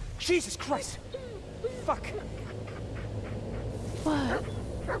 Jesus Christ! Fuck! What?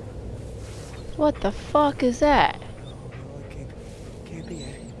 What the fuck is that? Oh, it can't be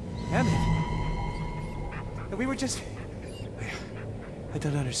it. Emmett! We were just... I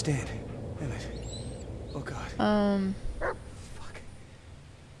don't understand. Emmett. Oh, God.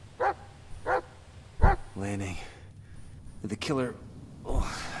 Fuck. Landing. The killer...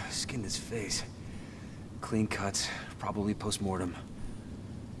 Oh, skinned his face. Clean cuts. Probably post-mortem.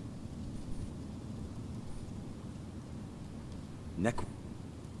 Neck...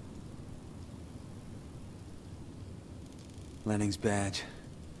 Lanning's badge.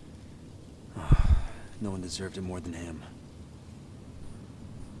 Oh, no one deserved it more than him.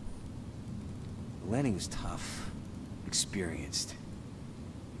 Lanning was tough, experienced.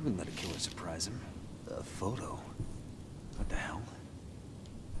 He wouldn't let a killer surprise him. A photo? What the hell?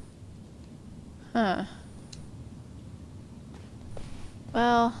 Huh.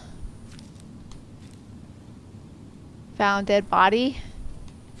 Well... Found dead body?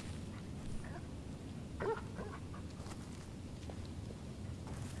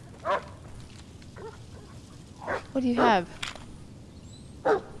 What do you have?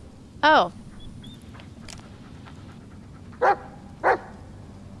 Oh.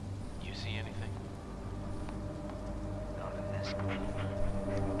 You see anything? Not in this gloom.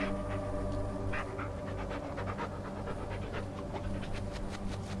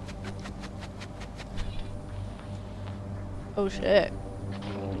 Oh shit.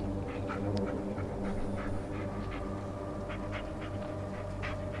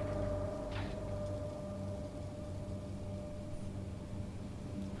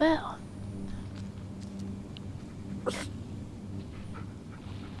 Well.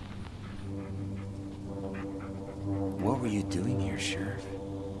 What were you doing here, Sheriff?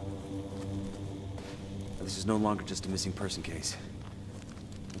 This is no longer just a missing person case.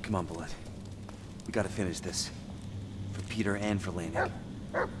 Come on, Bullet. We gotta finish this. For Peter and for Lanning.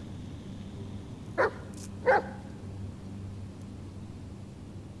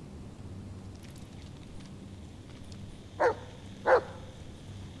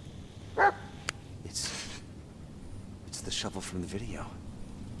 It's the shovel from the video.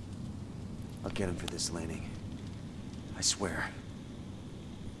 I'll get him for this, Lanning. I swear.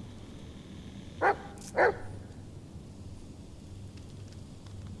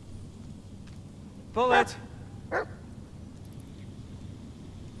 Bullet!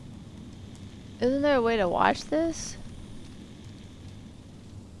 Isn't there a way to watch this?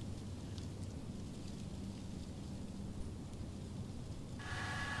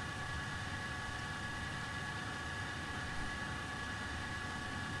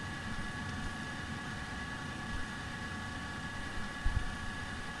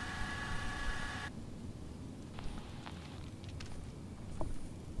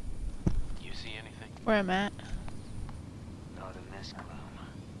 You see anything? Where I'm at? Not in this gloom.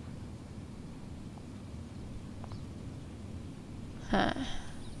 Huh.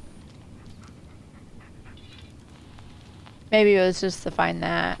 Maybe it was just to find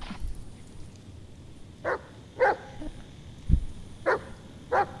that.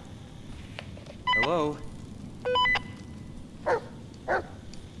 Hello?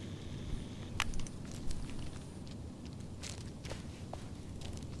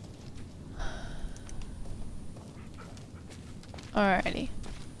 Alrighty.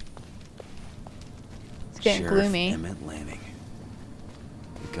 It's getting Sheriff gloomy. Emmett Lanning.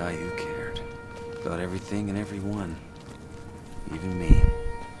 The guy who cared. About everything and everyone. Even me.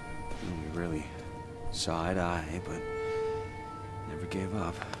 We really saw eye to eye, but never gave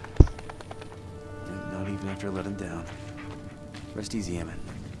up. Not even after I let him down. Rest easy, Emmett.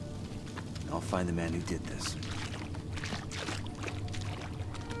 I'll find the man who did this.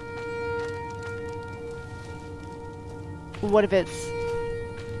 What if it's...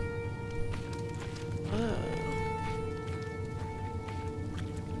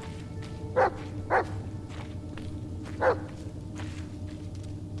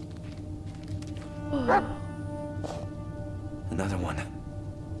 Another one.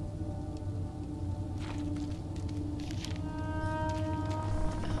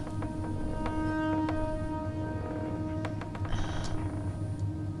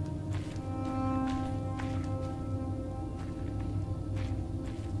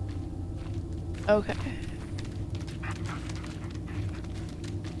 Okay.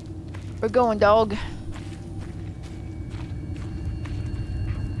 We're going, dog.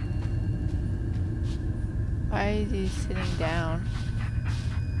 Why is he sitting down?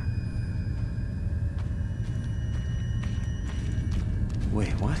 Wait,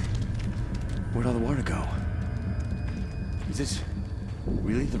 what? Where'd all the water go? Is this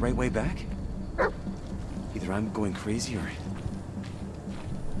really the right way back? Either I'm going crazy or...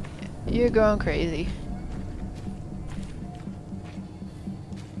 You're going crazy.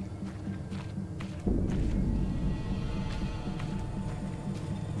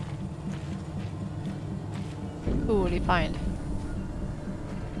 Ooh, what did he find?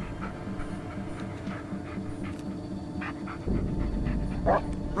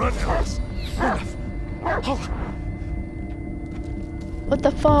 Run, Alice! What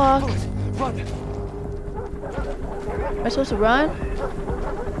the fuck? Run! Am I supposed to run?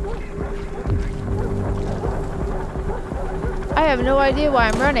 I have no idea why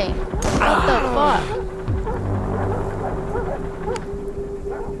I'm running. What the fuck?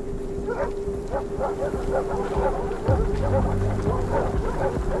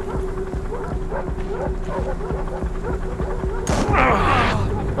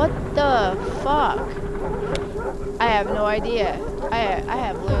 What the fuck? I have no idea. I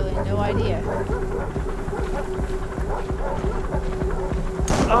have literally no idea.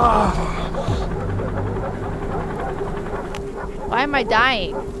 Why am I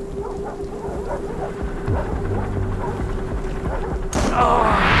dying?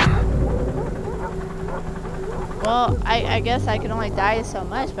 Well, I guess I can only die so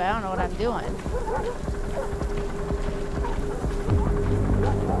much, but I don't know what I'm doing.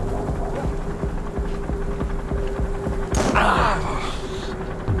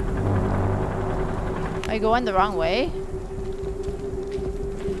 Am I going the wrong way?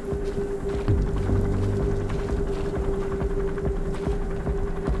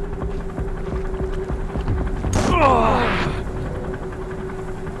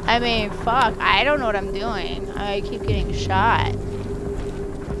 I mean, fuck, I don't know what I'm doing. I keep getting shot.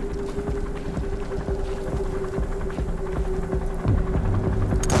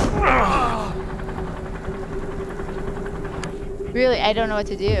 Really, I don't know what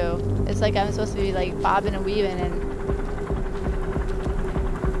to do. It's like I'm supposed to be like bobbing and weaving and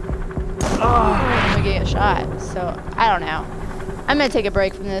I'm gonna get shot. So, I don't know. I'm gonna take a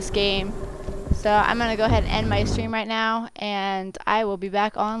break from this game. So I'm gonna go ahead and end my stream right now, and I will be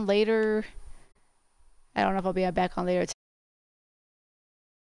back on later. I don't know if I'll be back on later